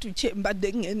ekintu kye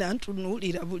mbadde ngenda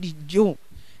ntunuulira bulijjo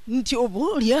nti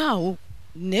oboolyawo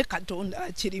ne Katonda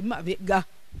akiri mabega.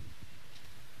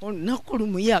 Olunaku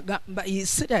lumu yagamba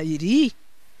Isirayiri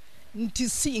nti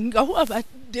singa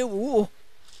wabaddewo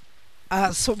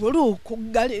asobola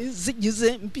okuggala enzigi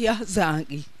z'empya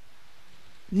zange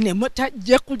ne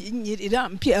mutajja kulinnyirira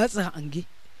mpya zange,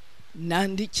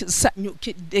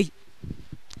 nandikisanyukidde.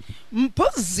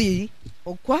 Mpozi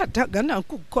okwatagana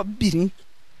ku Kobiri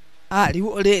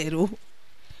aliwo leero,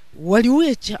 waliwo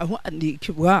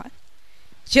ekyawandiikibwa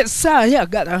kye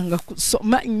saayagalanga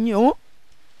kusoma nnyo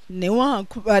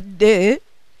newankubadde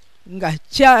nga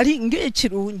kyali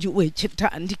ng'ekirungi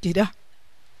weekitandikira.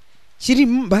 Kiri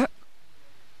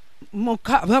mu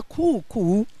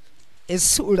Kabakuuku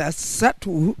essula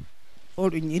 3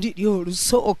 olunyiriri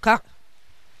olusooka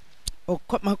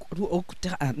okukoma ku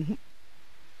lwokutaano.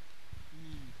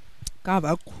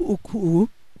 Kabakuuku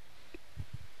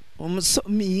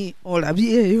omusomi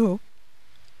olabyeyo?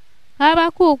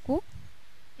 Kabakuuku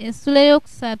essula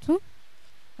ey'okusatu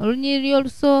olunyiriri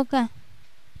olusooka.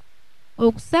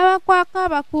 Okusaba kwa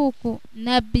Kabakuuku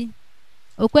nabbi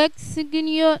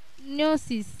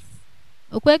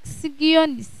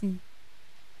okw'ekisigionisi.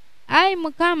 Ayi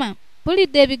Mukama,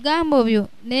 mpulidde ebigambo byo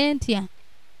ne ntya.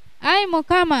 Ayi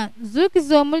Mukama,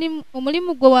 zuukiza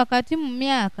omulimu gwe wakati mu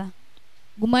myaka.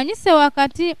 gumanyise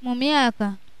wakati mu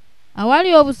myaka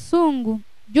awali obusungu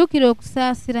jjukira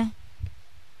okusaasira.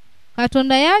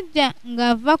 Katonda yajja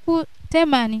ng'ava ku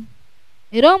Temani,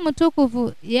 era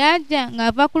omutukuvu yajja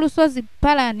ng'ava ku lusozi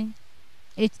Palani.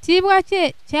 Ekitiibwa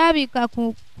kye kyabika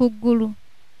ku ggulu,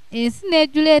 ensi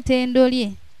n'ejjula ettendo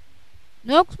lye,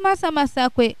 n'okumasamasa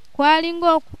kwe kwali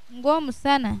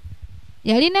ng'omusana.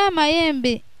 Yalina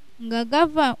amayembe nga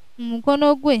gava mu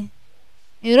mukono gwe,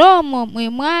 era omwo mwe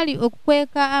mwali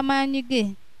okukweka amaanyi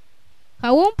ge.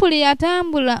 Kawumpuli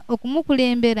yatambula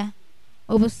okumukulembera,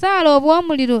 obusaale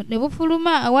obw'omuliro ne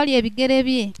bufuluma awali ebigere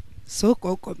bye. Sooka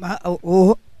okoma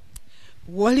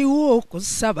waliwo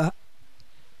okusaba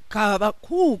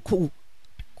k'abakuuku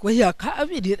kwe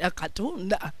yakaabirira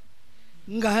Katonda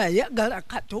ng'ayagala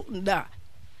Katonda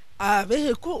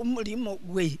abeeko omulimu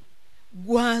gwe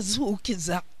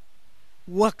gwazuukiza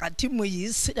wakati mu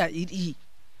Isirayiri.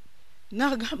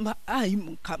 N'agamba, ayi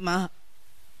Mukama,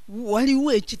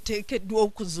 waliwo ekiteekeddwa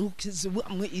okuzuukizibwa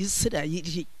mu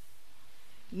Isirayiri.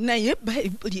 Naye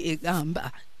Bayibuli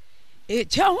egamba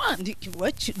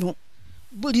ekyawandiikibwa kino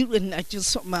buli lwe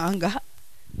nakisomanga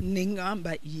ne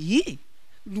ŋŋamba,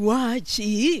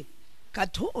 lwaki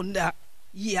Katonda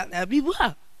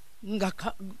yalabibwa nga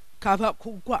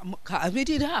kabakuuku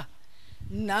amukaabirira,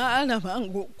 n'alaba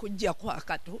ng'okujja kwa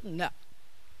Katonda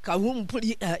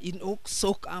kawumpuli alina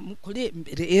okusooka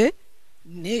amukulembere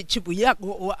n'ekibuyaga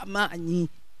ow'amaanyi.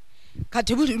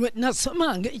 Kati buli lwe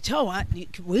nasomanga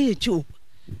ekyawandiikibwa ekyo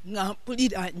nga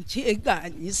mpulira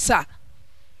nkyeganyisa,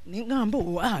 ne ŋŋamba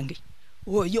owange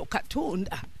oyo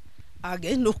Katonda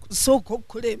agenda okusooka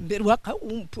okulemberwa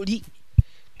kawumpuli,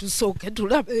 tusooke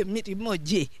tulaba emirimu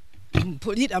gye.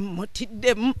 Mpulira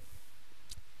mmutiddemu.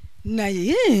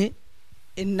 Naye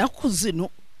ennaku zino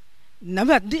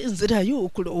nabadde nzirayo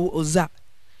okulowooza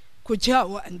ku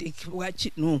kyawandiikibwa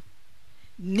kino,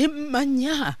 ne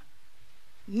mmanya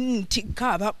nti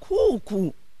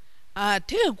Kaabakuuku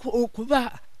ateekwa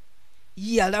okuba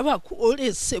yalaba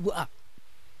kwolesebwa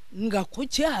nga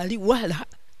kukyali wala,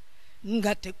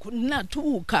 nga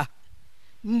tekunnatuuka,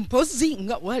 mpozi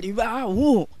nga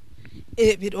walibaawo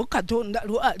ebiro Katonda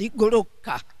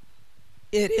lwaligolokka,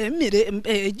 era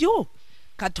emirembe egyo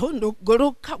Katonda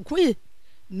okugolokka kwe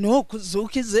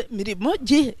n'okuzuukiza emirimu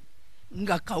gye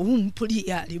nga kawumpuli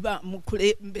yaliba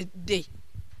amukulembedde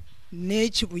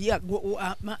n'ekibuyaga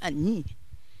ow'amaanyi.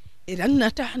 Era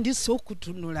natandise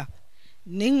okutunula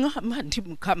ne ŋŋamba nti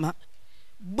Mukama,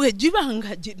 bwe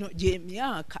gibanga gino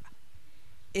gy'emyaka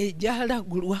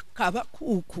egyalagulwa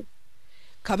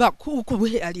Kaabakuuku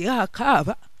bwe yali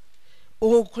akaaba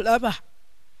okulaba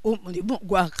omulimu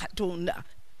gwa Katonda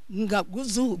nga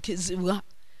guzuukizibwa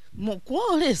mu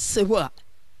kwolesebwa,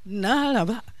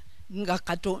 n'alaba nga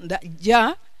Katonda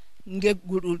ajja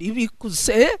ng'eggulu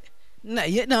libikuse,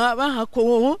 naye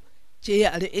n'abaako kye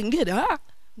yalengera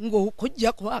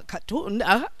ng'okujja kwa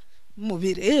Katonda mu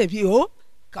biro ebyo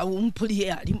kawumpuli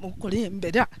yali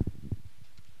mukulembera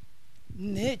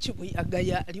n'ekibuyaga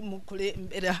yali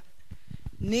mukulembera.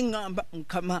 Ne ŋŋamba,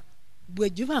 Mukama, bwe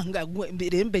gibanga gwe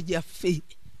emirembe gyaffe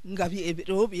nga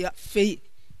byebiro byaffe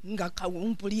nga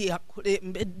kawumpuli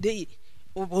yakulembedde,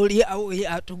 oba oliawo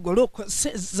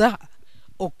yatugolokosezza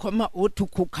okoma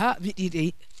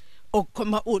otukukaabirire,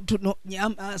 okoma otunoonya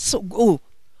amaaso go,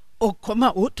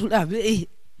 okoma otulabe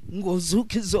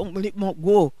ng'ozuukiza omulimu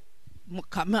gwo.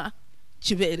 Mukama,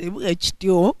 kibeere bwe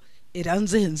kityo, era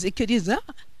nze nzikiriza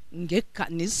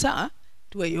ng'ekkanisa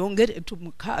tweyongere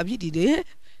tumukaabirire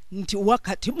nti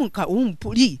wakati mu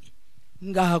kawumpuli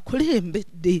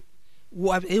ng'akulembedde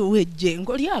wabeewo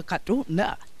ejjengo lya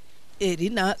Katonda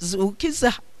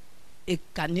erinaazuukiza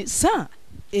ekkanisa,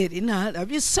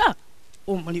 erinaalabisa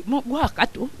omulimu gwa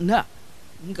Katonda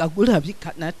nga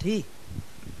gulabika nate.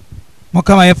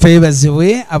 Mukama yaffe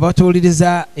yeebazibwe.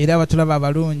 Abatuwuliriza era abatulaba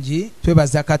abalungi,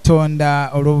 twebaza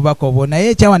Katonda olw'obubaka obwo. Naye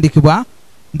ekyawandiikibwa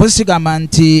mpozi kigamba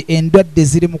nti endwadde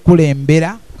ziri mu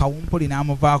kulembera, kawumpuli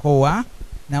n'amuvaako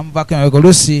n'amuvaako emabega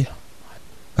oluusi.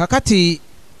 Kakati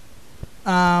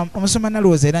omusoma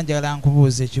nalowooza era njagala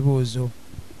nkubuuza ekibuuzo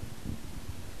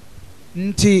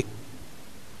nti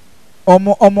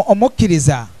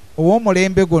omukkiriza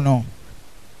ow'omulembe guno,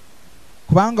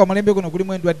 kubanga omulembe guno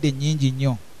gulimu endwadde nnyingi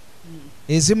nnyo.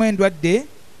 Ezimu endwadde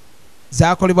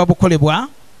zakolebwa bukolebwa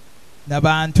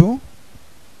n'abantu,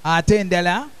 ate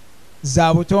endala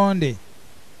za butonde.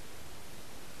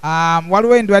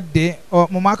 Waliwo endwadde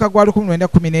mu mwaka gwa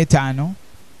 1915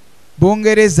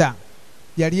 Bungereza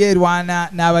yali erwana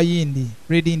n'abayindi,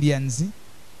 Red Indians,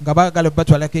 nga bagala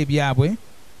batwalako ebyabwe.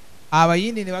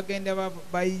 Abayindi ne bagenda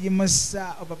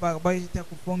bayimusa bayita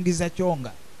kufungiza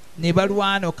kyonga ne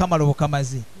balwana okamala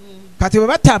obukamazi. Kati bwe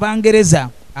batta Abangereza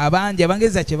abangi,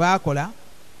 Abangereza kye baakola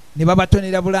ne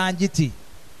babatonera bulangiti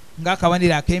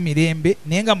ng'akawanira ak'emirembe,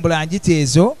 naye nga mu bulangiti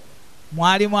ezo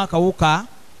mwalimu akawuka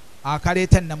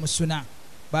akaleeta namusuna.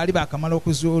 Baali bakamala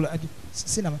okuzuula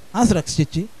anthrax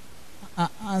kiki?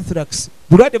 Anthrax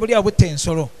bulwadde buli abutta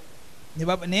ensolo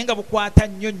naye nga bukwata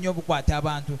nnyo bukwata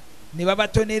abantu, ne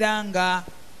babatonera nga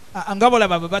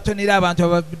bolaba babatonera abantu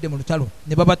abavudde mu lutalo,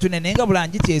 ne babatonera naye nga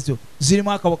bulangiti ezo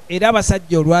zirimu akawuka. Era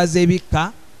abasajja olwaza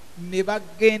ebikka ne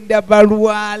bagenda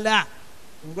balwala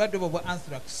obulwadde obwo bwa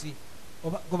anthrax,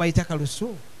 oba gwe bayita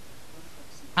kalusu.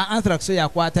 Anthrax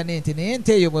yakwata n'ente, naye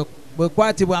ente eyo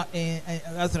bwekwatibwa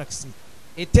anthrax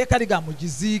etteeka liga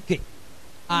mugiziike,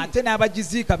 ate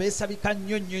n'abagiziika beesabika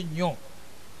nnyo.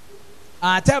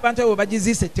 Ate abantu abo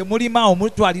bagiziise temulima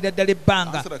omutwalira ddala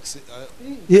ebbanga.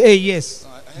 Yes,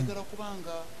 ayagala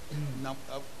kubanga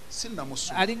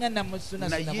alinga namusuna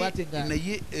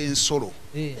naye ensolo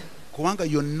kubanga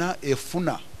yonna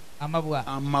efuna amabwa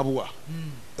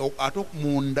ate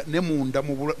munda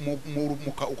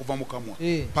okuva mu kamwa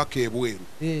paka ebweru.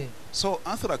 So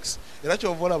anthrax era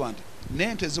kyova olaba nti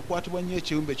n'ente zikwatibwa nnyo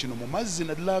ekiwumbe kino mu mazzi,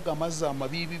 naddala ago amazzi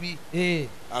amabibibi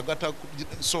agata.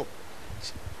 So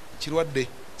kirwadde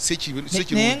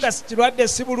naye nga kirwadde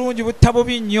si bulungi, butta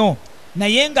bubi nnyo.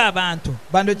 Naye ng'abantu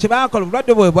bano kye baakola,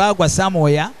 obulwadde bwe bwagwa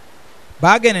Samoya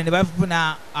baagenda ne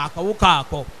bafuna akawuka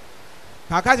ako.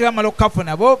 Kaakati bamala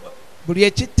okukafuna bo buli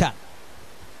ekitta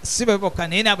si be bokka,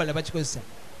 naye n'abalala bakikozesa,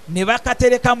 ne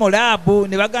bakatereka mu laabu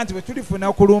ne bagaa nti bwe tulifuna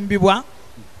okulumbibwa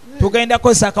tugenda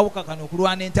kukozesa akawuka kano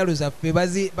okulwana entalo zaffe,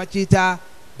 bakiyita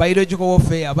biological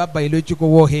warfare aba biological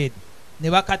warhead.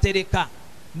 Ne bakatereka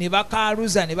ne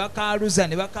bakaaluza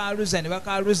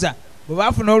bwe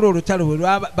baafuna olwo olutalo bwe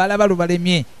balaba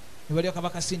lubalemye ne balyoka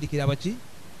bakasindikira baki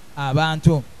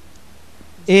abantu.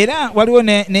 Era waliwo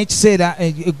n'ekiseera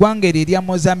eggwanga eryo erya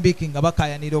Mozambique nga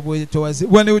bakayanira obwetowaze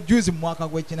wano juzi mu mwaka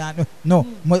gw'ekinaano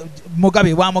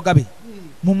Mugabe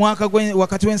mu mwaka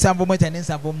wakati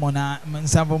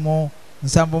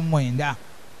w'1979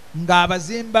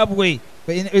 ng'Abazimbabwe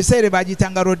ebiseera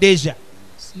bagiyitanga Rhodesia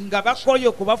nga bakoye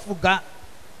okubafuga,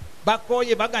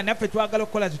 bakoye baga naffe twagala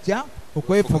okukola tutya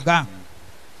okwefuga.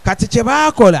 Kati kye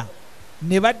baakola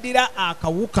ne baddira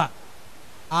akawuka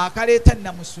akaleeta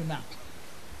namusuna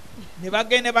ne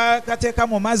bagenda bakateeka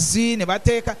mu mazzi, ne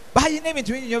bateeka balina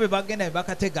ebintu bingi nnyo bye bagenda bye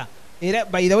bakatega, era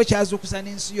bayirawo kyazuukusa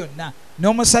n'ensi yonna.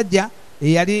 N'omusajja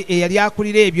eyali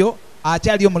akulira ebyo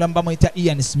akyali omulamu bamuyita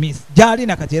Ian Smith, gy'ali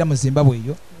nakati era mu Zimbabwe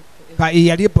eyo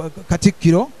eyali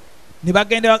katikkiro. Ne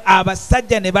bagenda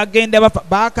abasajja ne bagenda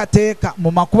bakateeka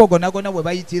mu makubo gonna bwe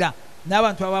bayitira,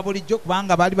 n'abantu aba bulijjo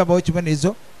kubanga baali babawo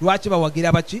ekibonerezo lwaki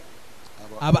bawagira baki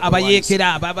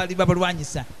abayeekera ababali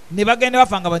babalwanyisa. Ne bagenda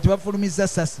bafa nga abantu bafulumiza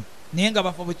sasi, naye nga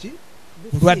bafa buki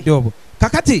bulwadde obwo.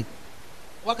 Kakati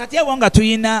wakati awo nga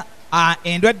tuyina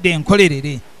endwadde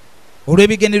enkolerere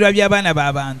olw'ebigendererwa by'abaana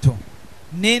b'abantu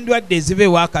n'endwadde eziva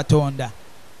ewa Katonda.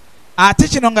 Ate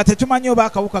kino nga tetumanyi oba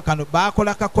akawuka kano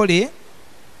baakola kakole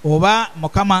oba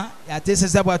Mukama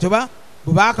yateeseza bw'atyo, oba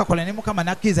bwe baakakola ne Mukama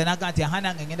nakkiriza n'aga nti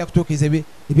nange ngenda kutuukiriza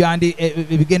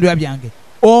ebigendererwa byange.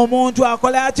 Omuntu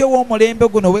akola atya ow'omulembe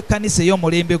guno w'ekkanisa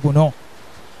ey'omulembe guno?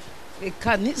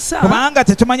 Kubanga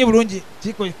tetumanyi bulungi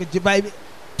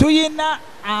tuyina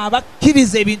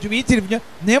abakkiriza ebintu biyitirivu nnyo,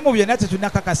 naye mu byonna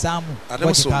tetunnakakasaamu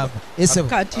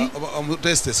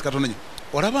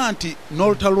olaba nti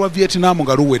n'olutalo lwa Vietnam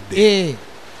nga luwedde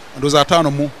ndowooza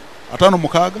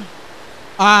 5-6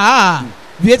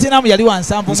 Vietnam yali wa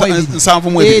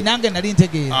 7 nange nali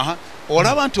ntegeera.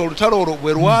 Olaba nti olutalo olwo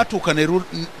bwe lwatuuka ne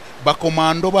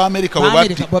bakomando ba Amerika bwe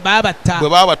babatta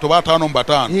ba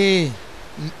 5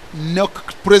 ne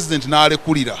president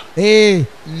n'alekulira ne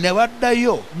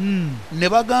baddayo ne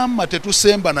bagamba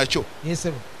tetusemba nakyo,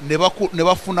 ne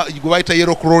bafuna gwe bayita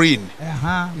yellow chlorine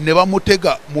ne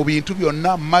bamutega mu bintu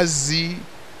byonna, mazzi,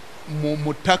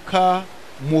 mu ttaka,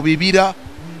 mu bibira.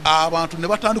 Abantu ne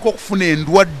batandika okufuna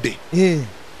endwadde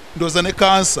ndowooza ne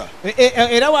kansa.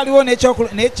 Era waliwo ne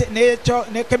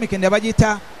kemika ne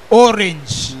bagiyita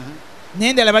orange,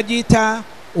 n'endala bagiyita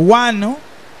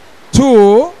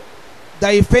 1,2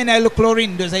 diphenyl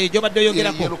chlorine, ndowooza ye gy'obadde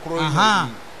oyogerako.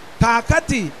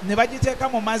 Kaakati ne bagiteeka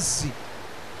mu mazzi,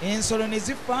 ensolo ne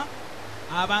zifa,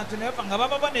 abantu ne bafa nga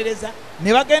bababonereza.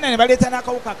 Ne bagenda ne baleeta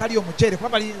n'akawuka akali omuceere, kuba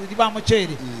bali ba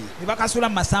muceere, ne bakasula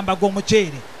mu masamba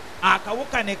g'omuceere.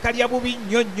 Akawuka ne kalya bubi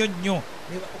nnyo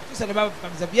okutuusa ne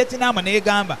babafukamiza. Vietnam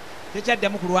neegamba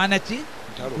tekyaddamu kulwana ki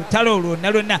lutalo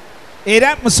lwonna.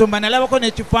 Era Musumba nalabako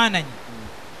n'ekifaananyi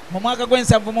mu mwaka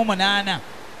gw'78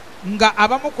 nga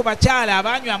abamu ku bakyala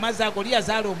abanywa amazzi ago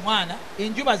liyazaala omwana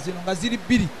enjuba zino nga ziri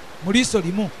bbiri mu liiso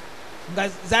limu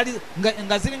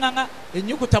nga ziringanga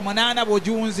ennyukuta 8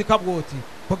 bw'ogiwunzika bw'oti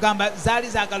kugamba zaali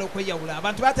zaagala okweyawula.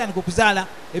 Abantu batandika okuzaala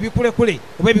ebikulekule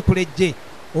oba ebikulejje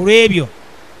olw'ebyo.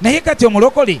 Naye kati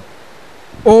omulokole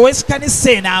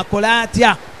ow'ekkanisa eno akola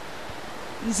atya?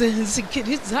 Nze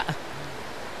nzikiriza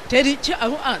teri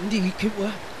kyawandiikibwa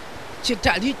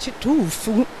kitali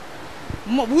kituufu.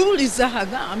 Mubuuliza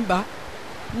agamba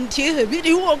nti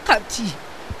ebiriwo kati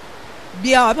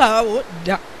byabaawo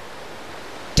dda,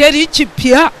 teri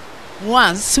kipya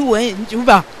wansi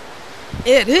w'enjuba,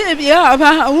 era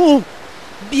ebyabaawo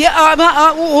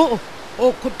byabaawo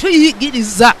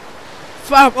okutuyigiriza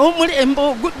ffe ab'omulembe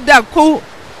oguddako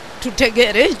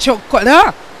tutegere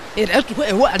ekyokukola era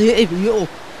twewale ebyo.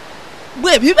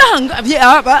 Bwe bibanga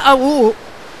byabaawo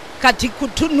kati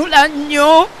kutunula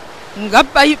nnyo nga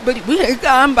Bayibuli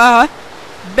bwegamba,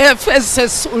 Befeso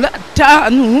essula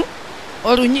 5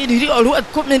 olunyiriri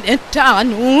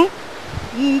olw'15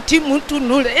 nti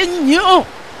mutunule nnyo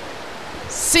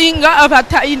singa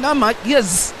abatalina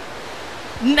magezi,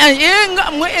 naye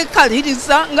nga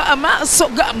mwekaliriza nga amaaso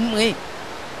gammwe,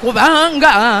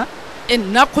 kubanga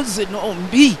ennaku zino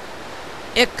mbi.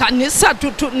 Ekkanisa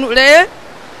tutunule,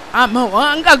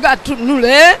 amawanga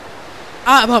gatunule,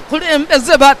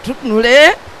 abakulembeze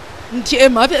batunule, nti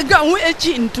emabega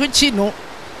w'ekintu kino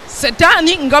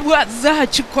Setaani nga bw'azze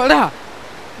akikola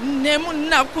ne mu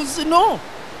nnaku zino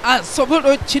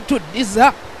asobola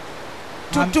okituddiza.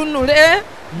 Tutunule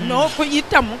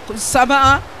n'okuyita mu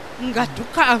kusaba nga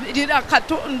tukaabirira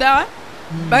Katonda.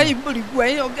 Bayibuli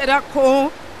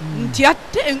gweyogerako nti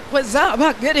ate enkwe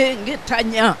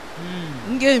z'abagerengetanya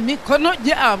ng'emikono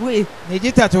gyabwe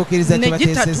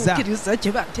negitatuukiriza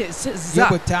kye bateesezza.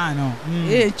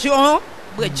 Ekyo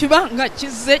bwe kiba nga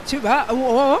kizze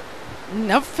kibaawo,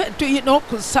 naffe tulina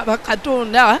okusaba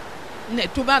Katonda ne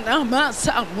tuba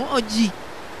n'amaaso amwogi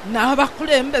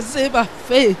n'abakulembeze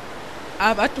baffe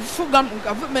abatufuga mu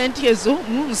gavumenti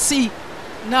ez'omu nsi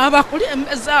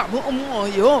n'abakulembeze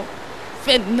ab'omwoyo,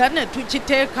 ffenna ne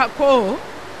tukiteekako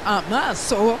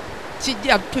amaaso,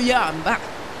 kijja kutuyamba.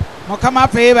 Mukama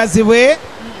waffe yeebazibwe.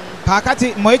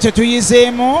 Kaakati mu ekyo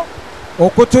tuyizeemu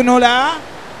okutunula,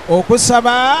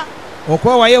 okusaba,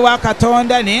 okwewayo ewa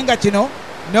Katonda, naye nga kino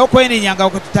n'okwenenya nga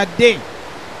kwetutadde.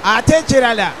 Ate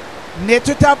ekirala ne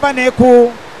tutava ne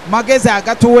ku magezi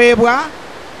agatuweebwa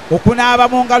okunaaba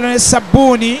mu ngalo ne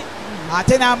sabbuuni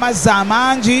ate n'amazzi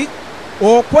amangi,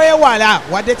 okwewala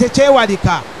wadde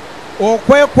tekyewalika,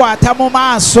 okwekwata mu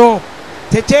maaso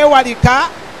tekyewalika,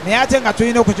 naye ate nga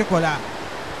tulina okukikola.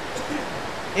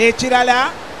 Ekirala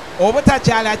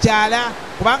obutakyalakyala,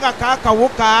 kubanga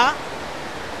kaakawuka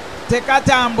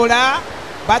tekatambula,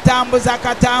 batambuza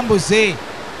katambuze.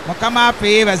 Mukama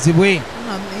waffe yeebazibwe.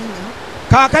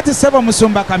 Kaakati ssebo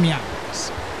musumba kamya,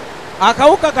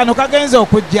 akawuka kano kagenza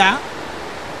okujja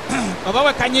oba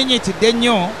bwe kanyinyitidde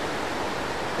nnyo,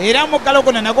 era muggalo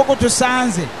guno nagwo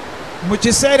gutusanze mu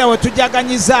kiseera we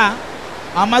tujaganyiza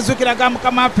amazuukira ga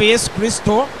Mukama waffe Yesu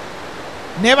Kristo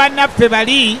ne bannaffe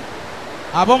bali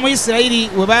ab'omu Isirayiri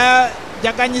we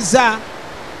bajaganyiza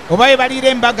oba we baliira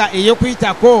embaga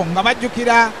ey'okuyitako nga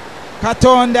bajjukira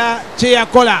Katonda kye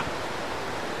yakola.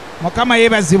 Mukama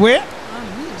yeebazibwe.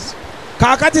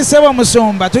 Kaakati ssebo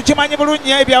musumba, tukimanyi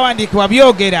bulungi ebyawandiikibwa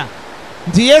byogera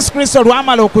nti Yesu Kristo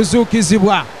lwamala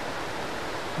okuzuukizibwa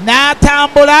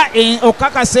n'atambula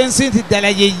okukakasa ensi nti ddala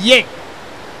yeye,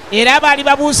 era baali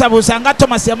babuusabuusa nga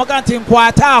Tomasi yamuga nti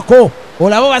nkwataako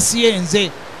olabe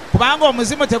wasiyenze, kubanga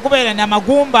omuzimu tegubeera na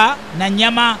magumba na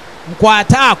nnyama,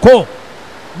 nkwataako.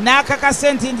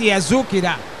 N'akakasa nti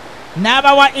yazuukira,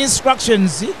 n'abawa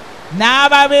instructions,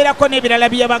 n'ababeerako n'ebirala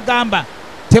bye yabagamba,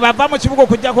 tebava mu kibuga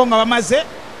okujjako nga bamaze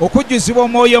okujjuzibwa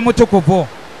Omwoyo Omutukuvu.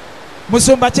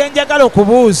 Musumba, kyenjagala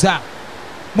okubuuza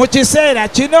mu kiseera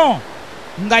kino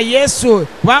nga Yesu,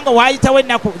 kubanga waayitawo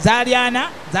ennaku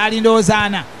zaali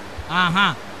ndoozaana,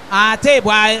 ate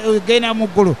bwagenda mu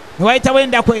ggulu ne waayitawo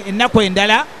ennaku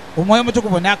endala Omwoyo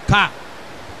Omutukuvu nakka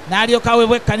n'alyoka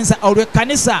aweebwa ekkanisa. Olwo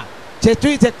ekkanisa kye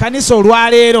tuyita ekkanisa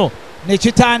olwaleero ne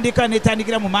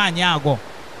netandikira mu maanyi ago.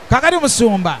 Kakati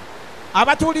musumba,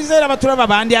 abatuulize era batulaba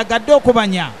bandyagadde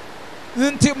okumanya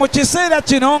nti mu kiseera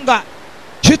kino nga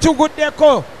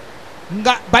kituguddeko,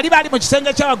 nga bali mu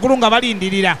kisenge kya waggulu nga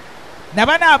balindirira,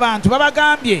 nabano abantu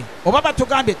babagambye oba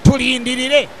batugambye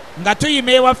tulindirire nga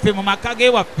tuyima ewaffe mu maka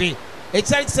g'ewaffe,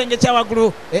 ekisali kisenge kya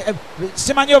waggulu,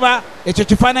 simanyi oba ekyo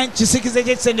kifaananyi kisikize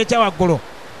ky'ekisenge kya waggulu.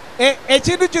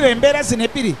 Ekintu kino embeera zino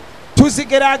ebbiri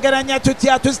tuzigeraageranya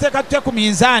tutya, tuziteeka tutya ku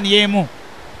minzaani emu?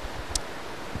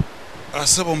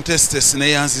 Asaba omutesitesi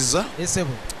neyanziza.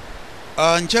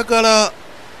 njagala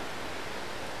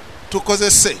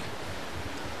tukozese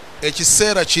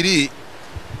ekiseera kiri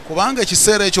kubanga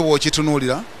ekiseera ekyo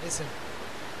bw'okitunuulira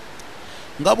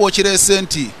nga bw'okireese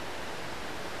nti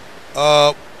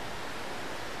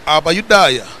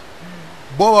abayudaaya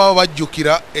bo baba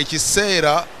bajjukira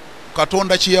ekiseera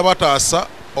Katonda kye yabataasa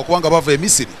okuba nga bava e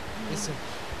Misiri.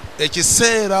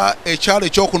 Ekiseera ekyalo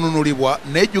ekyokununulibwa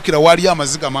nejjukira waali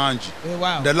amaziga mangi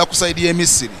ddala ku sayidi y'e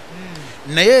Misiri.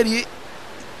 Naye eri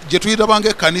gye tuyitaba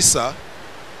ng'ekkanisa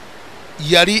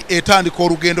yali etandika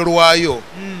olugendo lwayo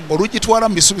olugitwala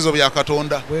mu bisuubizo bya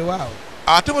Katonda.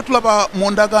 Ate bwe tulaba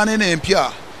mu ndagaano eno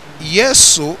empya,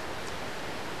 Yesu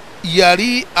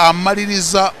yali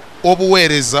amaliriza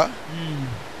obuweereza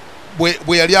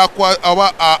bwe yali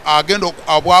agenda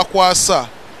abwakwasa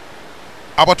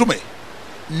abatume,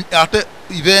 ate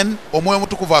then Omwoyo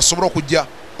Omutukuvu asobola okujja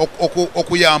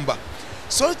okuyamba.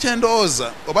 So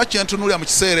kyendowooza oba kyentunuulira mu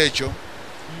kiseera ekyo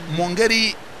mu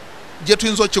ngeri gye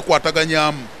tuyinza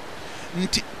okukikwataganyaamu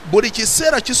nti buli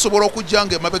kiseera kisobola okujja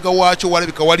nga emabega waakyo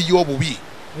walabika waliyo obubi,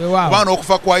 kubanga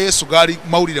okufa kwa Yesu gaali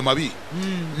mawulire mabi,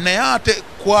 naye ate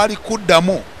kwali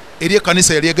kuddamu eri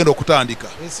ekkanisa yali egenda okutandika.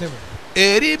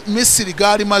 Eri Misiri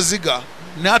gaali maziga,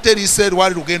 naye ate eri Isirayiri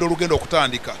wali olugendo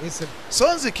okutandika.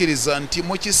 So nzikiriza nti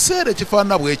mu kiseera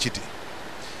ekifaanana bwe kiti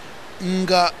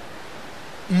nga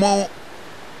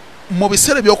mu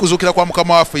biseera eby'okuzuukira kwa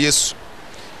Mukama waffe Yesu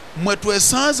mwe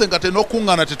twesanze nga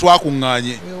n'okuŋŋaana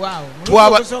tetwakuŋŋaanye.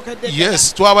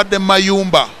 Twabadde mu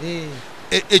mayumba,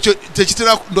 ekyo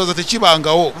tekitera ndowooza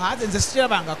tekibangawo,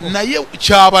 naye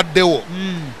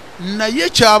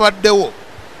kyabaddewo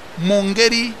mu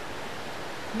ngeri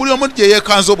buli omu gye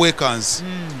yeekanze obwekanzi.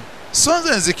 So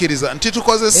nze nzikiriza nti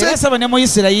tukozese era saba ne mu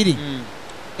Isirayiri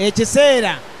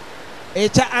ekiseera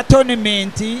ekya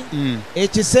atonement,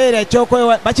 ekiseera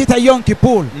ekyokwewala bakiyita Yom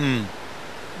Kippur,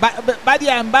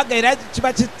 balya embaga era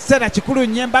kiba kiseera kikulu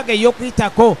nnyo, embaga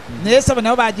ey'okuyitako, naye saba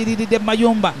nabo bagiriiridde mu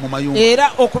mayumba.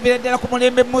 Era okubira ddala ku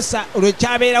mulembe Musa, olwo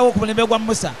kyabeerawo ku mulembe gwa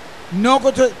Musa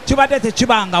kibadde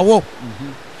tekibangawo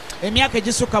emyaka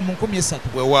egisukka mu 13.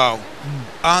 Weewaawo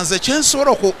anze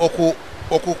kyensobola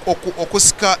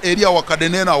okusika eri awakadde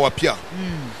n'eno awapya,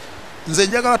 nze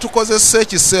njagala tukozese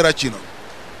ekiseera kino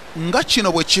nga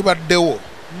kino bwe kibaddewo,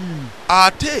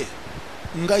 ate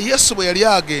nga Yesu bwe yali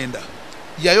agenda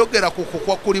yayogera ku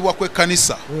kukwakulibwa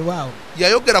kw'ekkanisa,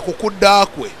 yayogera ku kudda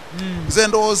kwe. Nze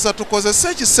ndowooza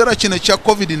tukozese ekiseera kino ekya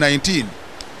COVID-19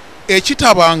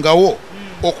 ekitabangawo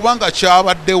okubanga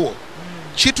kyabaddewo,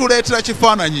 kituleetera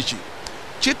kifaananyi ki?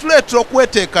 Kituleetera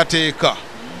okweteekateeka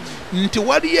nti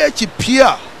waliyo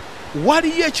ekipya,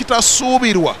 waliyo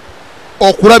ekitasuubirwa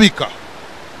okulabika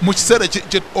mu kiseera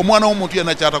omwana w'omuntu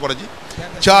yenna kyatakola ki?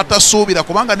 Kyatasuubira,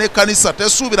 kubanga n'ekkanisa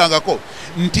tesuubirangako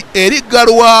nti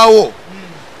eriggalwawo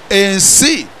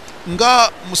ensi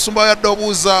nga musumba yadde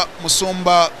obuuza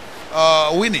musumba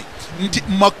Winnie nti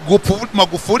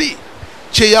Magufuli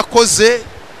kye yakoze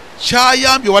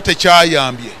kyayambye oba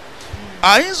tekyayambye.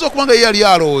 Ayinza okuba nga ye yali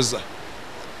alowooza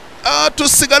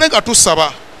tusigale nga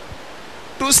tusaba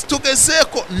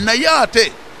tugezeeko, naye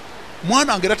ate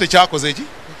mwana wange era tekyakoze eki?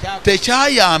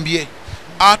 Tekyayambye.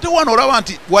 Ate wano olaba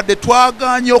nti wadde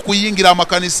twagaanye okuyingira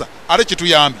amakanisa ate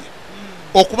kituyambye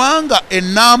okubanga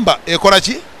ennamba ekola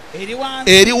ki?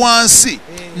 Eri wansi.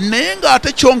 Naye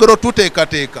ng'ate kyongero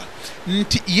tuteekateeka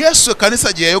nti Yesu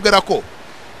ekkanisa gye yayogerako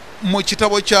mu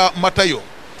kitabo kya Matayo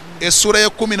essula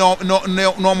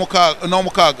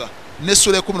y'E16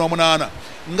 n'essula y'E18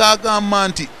 ng'agamba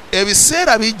nti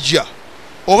ebiseera bijja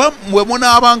oba bwe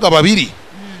munaabanga babiri,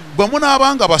 bwe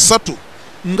munaabanga basatu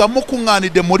nga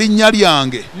mukuŋŋaanidde mu linnya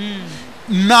lyange,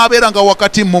 naabeeranga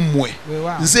wakati mu mmwe.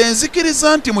 Nze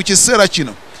nzikiriza nti mu kiseera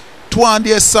kino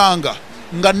twandyesanga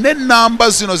nga n'ennamba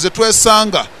zino ze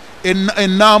twesanga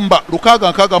ennamba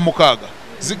 666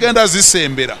 zigenda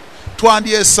zisembera,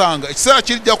 twandyesanga ekiseera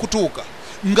kijja kutuuka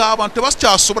ng'abantu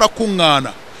tebakyasobola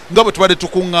kukuŋŋaana nga bwe tubadde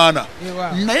tukuŋŋaana.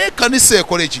 Naye ekkanisa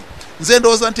ekole ki? Nze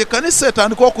ndowooza nti ekkanisa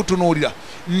etandika okutunuulira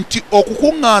nti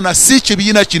okukuŋŋaana si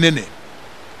kibiina kinene,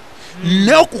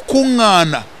 naye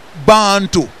okukuŋŋaana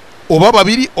bantu oba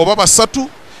babiri oba basatu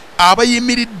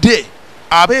abayimiridde,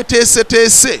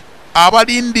 abeeteeseteese,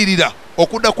 abalindirira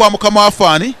okudda kwa Mukama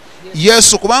waffe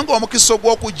Yesu, kubanga omukisa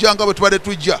ogw'okujja nga bwe tubadde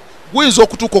tujja guyinza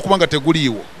okutuuka okuba nga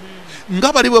teguliiwo.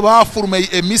 Nga bali bwe baafuluma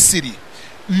e Misiri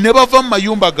ne bava mu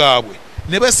mayumba gaabwe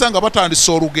ne beesanga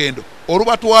batandisa olugendo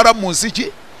olubatwala mu nsi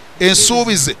ki?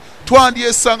 Ensuubize.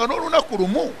 Twandyesanga n'olunaku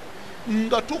lumu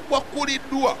nga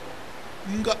tukwakuliddwa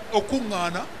nga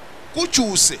okuŋŋaana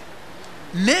kukyuse,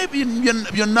 n'ebyo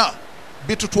byonna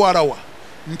bitutwalawa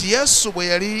nti Yesu bwe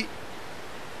yali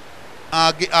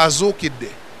azuukidde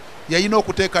yayina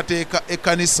okuteekateeka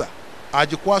ekkanisa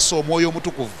agikwasa omwoyo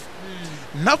omutukuvu.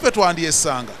 Naffe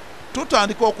twandyesanga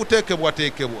tutandika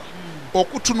okuteekebwateekebwa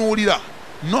okutunuulira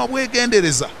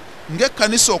n'obwegendereza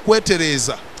ng'ekkanisa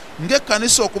okwetereeza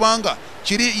ng'ekkanisa okubanga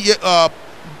kiri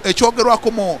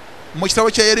ekyogerwako mu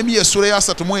kitabo kya Yeremiya essula ya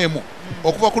 31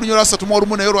 okuva ku lunyolo lwa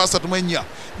 31 nayo lwa 34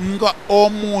 nga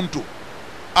omuntu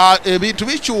ebintu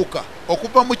bikyuka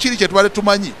okuva mu kiri kye tubale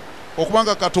tumanyi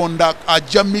okubanga Katonda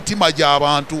ajja mu mitima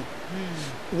gy'abantu.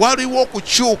 Waliwo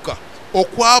okukyuka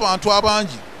okw'abantu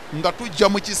abangi nga tujja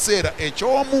mu kiseera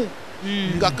ekyomu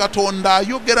nga Katonda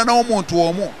ayogera n'omuntu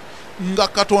omu nga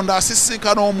Katonda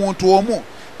asisinkana omuntu omu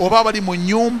oba abali mu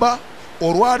nnyumba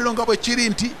olwaliro nga bwe kiri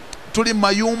nti tuli mu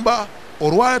mayumba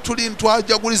olwaliro tuli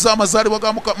twajaguliza amazaalibwa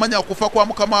ga manya okufa kwa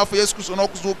Mukama waffe Yesu Kristo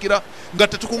n'okuzuukira nga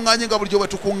tetukuŋŋaanye nga bulijjo bwe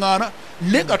tukuŋŋaana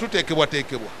ne nga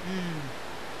tuteekebwateekebwa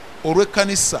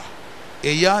olw'ekkanisa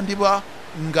eyandiba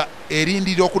nga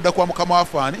erindirira okudda kwa Mukama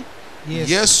waffe ani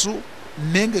Yesu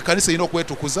nenge ekkanisa erina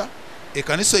okwetukuza.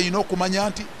 Ekkanisa erina okumanya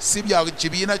nti si bya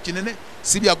kibiina kinene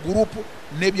si bya gurupu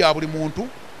ne bya buli muntu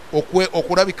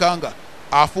okulabika nga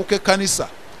afuuka ekkanisa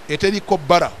eteriko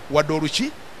bbala wadde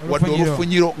oluki wadde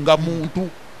olufunyiro nga muntu.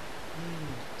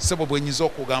 Sebo bwenyiza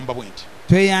okugamba bwe nti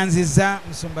tweyanziza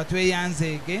Musumba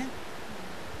tweyanzeege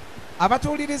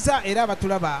abatuwuliriza era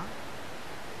abatulaba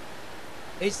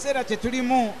ekiseera kye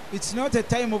tulimu it's not a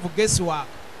time of guesswork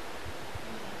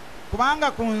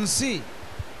kubanga ku nsi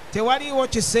tewaliwo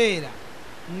kiseera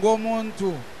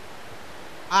ng'omuntu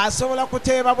asobola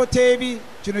kuteeba buteebi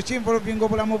kino kinvolvinga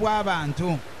obulamu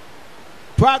bw'abantu.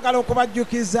 Twagala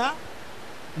okubajjukiza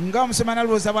nga Omusoma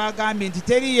Nalwoza bw'agambye nti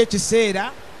teriyo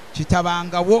ekiseera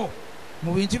kitabangawo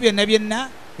mu bintu byonna byonna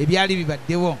ebyali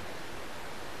bibaddewo.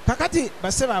 Kakati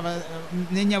baseba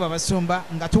n'ennyabo abasumba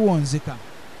nga tuwonzika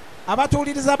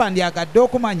abatuwuliriza bandyagadde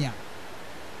okumanya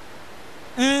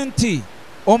nti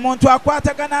omuntu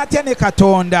akwatagana atya ne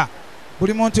Katonda.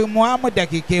 Buli muntu muwamu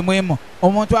eddakiika emu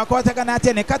omuntu akwatagana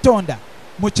atya ne Katonda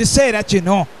mu kiseera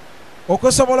kino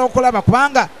okusobola okulaba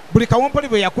kubanga buli kawumpuli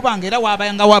bwe yakubanga era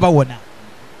waabanga wabawona.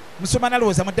 Musoma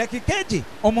Nalwoza mu ddakiika egi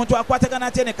omuntu akwatagana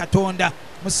atya ne Katonda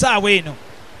mu ssaawa eno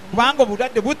kubanga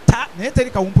obulwadde butta naye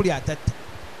teri kawumpuli atatta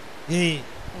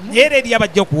era eri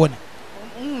abajja okuwona.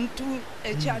 Omuntu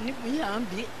ekyani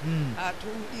muyambi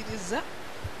atuwuliriza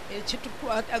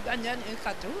ekitukwataganya ne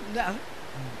Katonda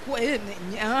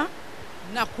kwenenya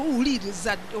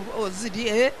nakuwuliriza ddoboozi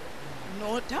lye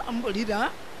n'otambulira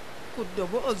ku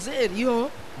ddoboozi eryo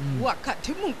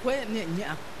wakati mu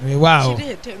kwenenya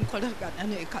kireeta enkolagana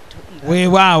ne Katonda.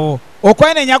 Weewaawo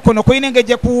okwenenya kuno kulina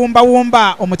engeri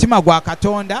kuwumbawumba omutima gwa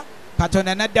Katonda.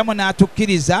 Katonda n'addamu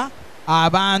n'atukkiriza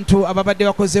abantu ababadde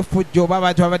bakoze fujjo oba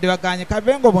abantu ababadde baganye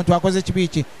kavenga omuntu akoze kibi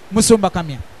ki. Musumba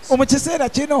Kamya mu kiseera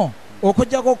kino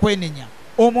okujjako okwenenya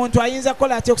omuntu ayinza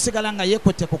kukola atya okusigala nga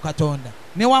yeekutte ku Katonda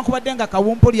newankubadde nga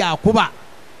kawumpuli akuba.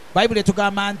 Bayibuli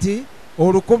etugamba nti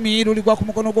 10 luligwa ku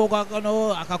mukono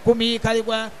gw'okwakano 10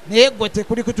 kaligwa naye gwe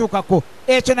tekuli kutuukako.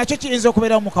 Ekyo nakyo kiyinza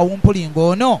okubeerawo mu kawumpuli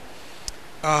ng'ono.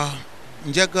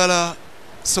 Njagala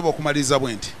sebo okumaliriza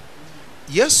bwe nti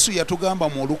Yesu yatugamba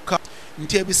mu Luka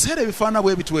nti ebiseera ebifaana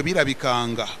bwe bitu bwe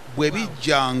birabikanga bwe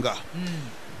bijjanga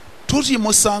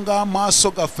tuzimusanga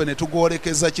amaaso gaffe ne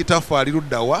tugolekeza Kitaffe ali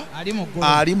luddawa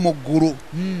ali mu ggulu.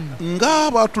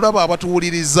 Ng'abatulaba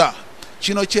abatuwuliriza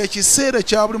kino kye kiseera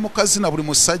kya buli mukazi na buli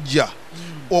musajja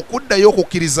okuddayo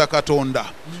okukkiriza Katonda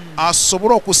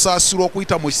asobole okusaasirwa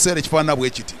okuyita mu kiseera ekifaanana bwe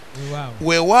kiti.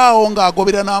 Weewaawo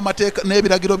ng'agobera n'amateeka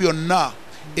n'ebiragiro byonna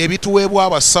ebituweebwa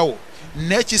abasawo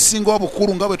n'ekisinga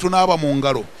obukulu nga bwe tunaaba mu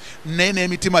ngalo naye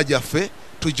n'emitima gyaffe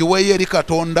tugiweeyo eri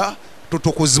Katonda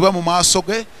tutukuzibwe mu maaso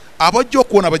ge. Abajja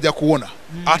okuwona bajja kuwona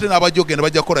ate n'abajja okugenda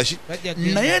bajja kukola ki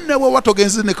naye ne bwe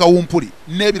watogenze ne kawumpuli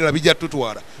n'ebirala bijja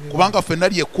tutwala kubanga ffenna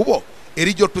lyekkubo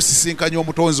erijja otusisinkanya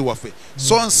omutonzi waffe.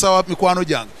 So nsaba mikwano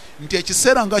gyange nti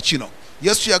ekiseera nga kino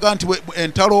Yesu yagaa nti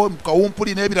entalo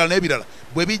kawumpuli n'ebirala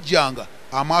bwe bijjanga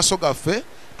amaaso gaffe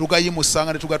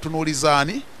tugayimusanga ne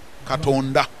tugatunuulizaani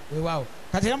Katonda. Weewaawo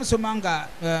kati era musoma nga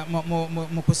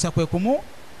mu kussa kwe kumu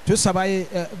tusaba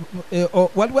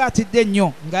waliwo atidde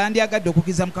nnyo nga ndyagadde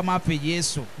okukkiriza Mukama waffe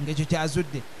Yesu ng'ekyo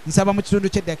kyazudde. Nsaba mu kitundu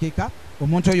ky'eddakiika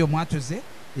omuntu oyo mwatuze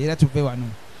era tuve wano.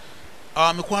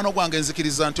 Mikwano gwange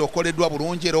nzikiriza nti okoleddwa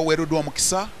bulungi era oweeruddwa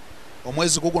omukisa.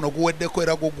 Omwezi guno guweddeko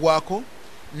era guggwako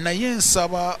naye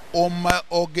nsaba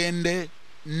ogende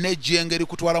n'ejjengo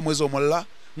erikutwala mwezi omulala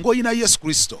ng'olina Yesu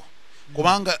Kristo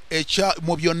kubanga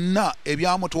mu byonna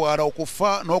ebyamutwala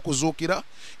okufa n'okuzuukira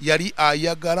yali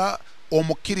ayagala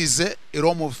omukkirize era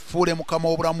omufuule Mukama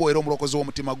w'obulamu era omulokozi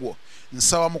w'omutima gwo.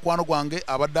 Nsaba mukwano gwange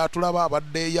abadde atulaba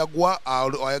abadde yagwa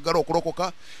ayagala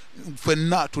okulokoka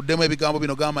ffenna tuddemu ebigambo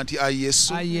bino gamba nti ayi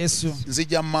yesu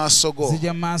nzija mu maaso go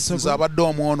nze abadde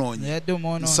omwonoonyi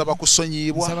nsaba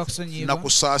kusonyiyibwa na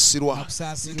kusaasirwa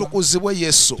ntukuzibwe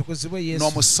yesu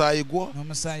n'omusaayi gwo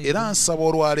era nsaba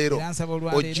olwaleero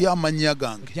ojje amannya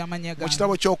gange mu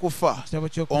kitabo ky'okufa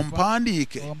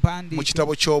ompandiike mu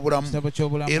kitabo ky'obulamu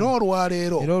era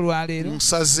olwaleero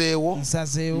nsazeewo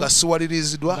nga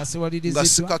siwaliriziddwa nga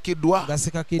sikakiddwa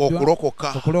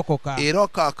okulokoka era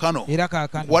kaakano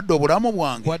wadde obulamu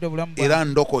bwange era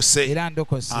ndokose.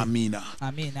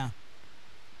 Amiina.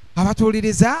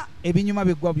 Abatuwuliriza ebinyuma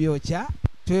biggwa byokya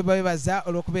twebaza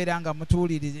olw'okubeera nga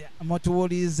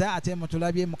mutuwuliriza ate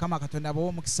mutulabye. Mukama Katonda bawe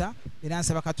omukisa era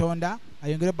nsaba Katonda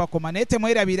ayongere bakoma naye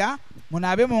temwerabira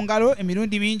munaabe mu ngalo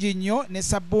emirundi mingi nnyo ne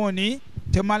sabbuuni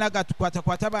temala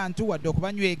gatukwatakwata bantu wadde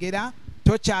okubanywegera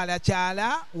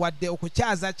tokyalakyala wadde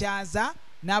okukyazakyaza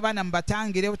n'abaana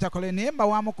mubatangire butakole naye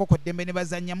mbawaamuko ku ddembe ne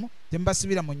bazannyamu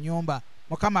temubasibira mu nnyumba.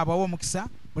 Mukama abawe omukisa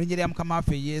mu linnya lya Mukama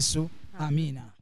waffe Yesu. Amiina.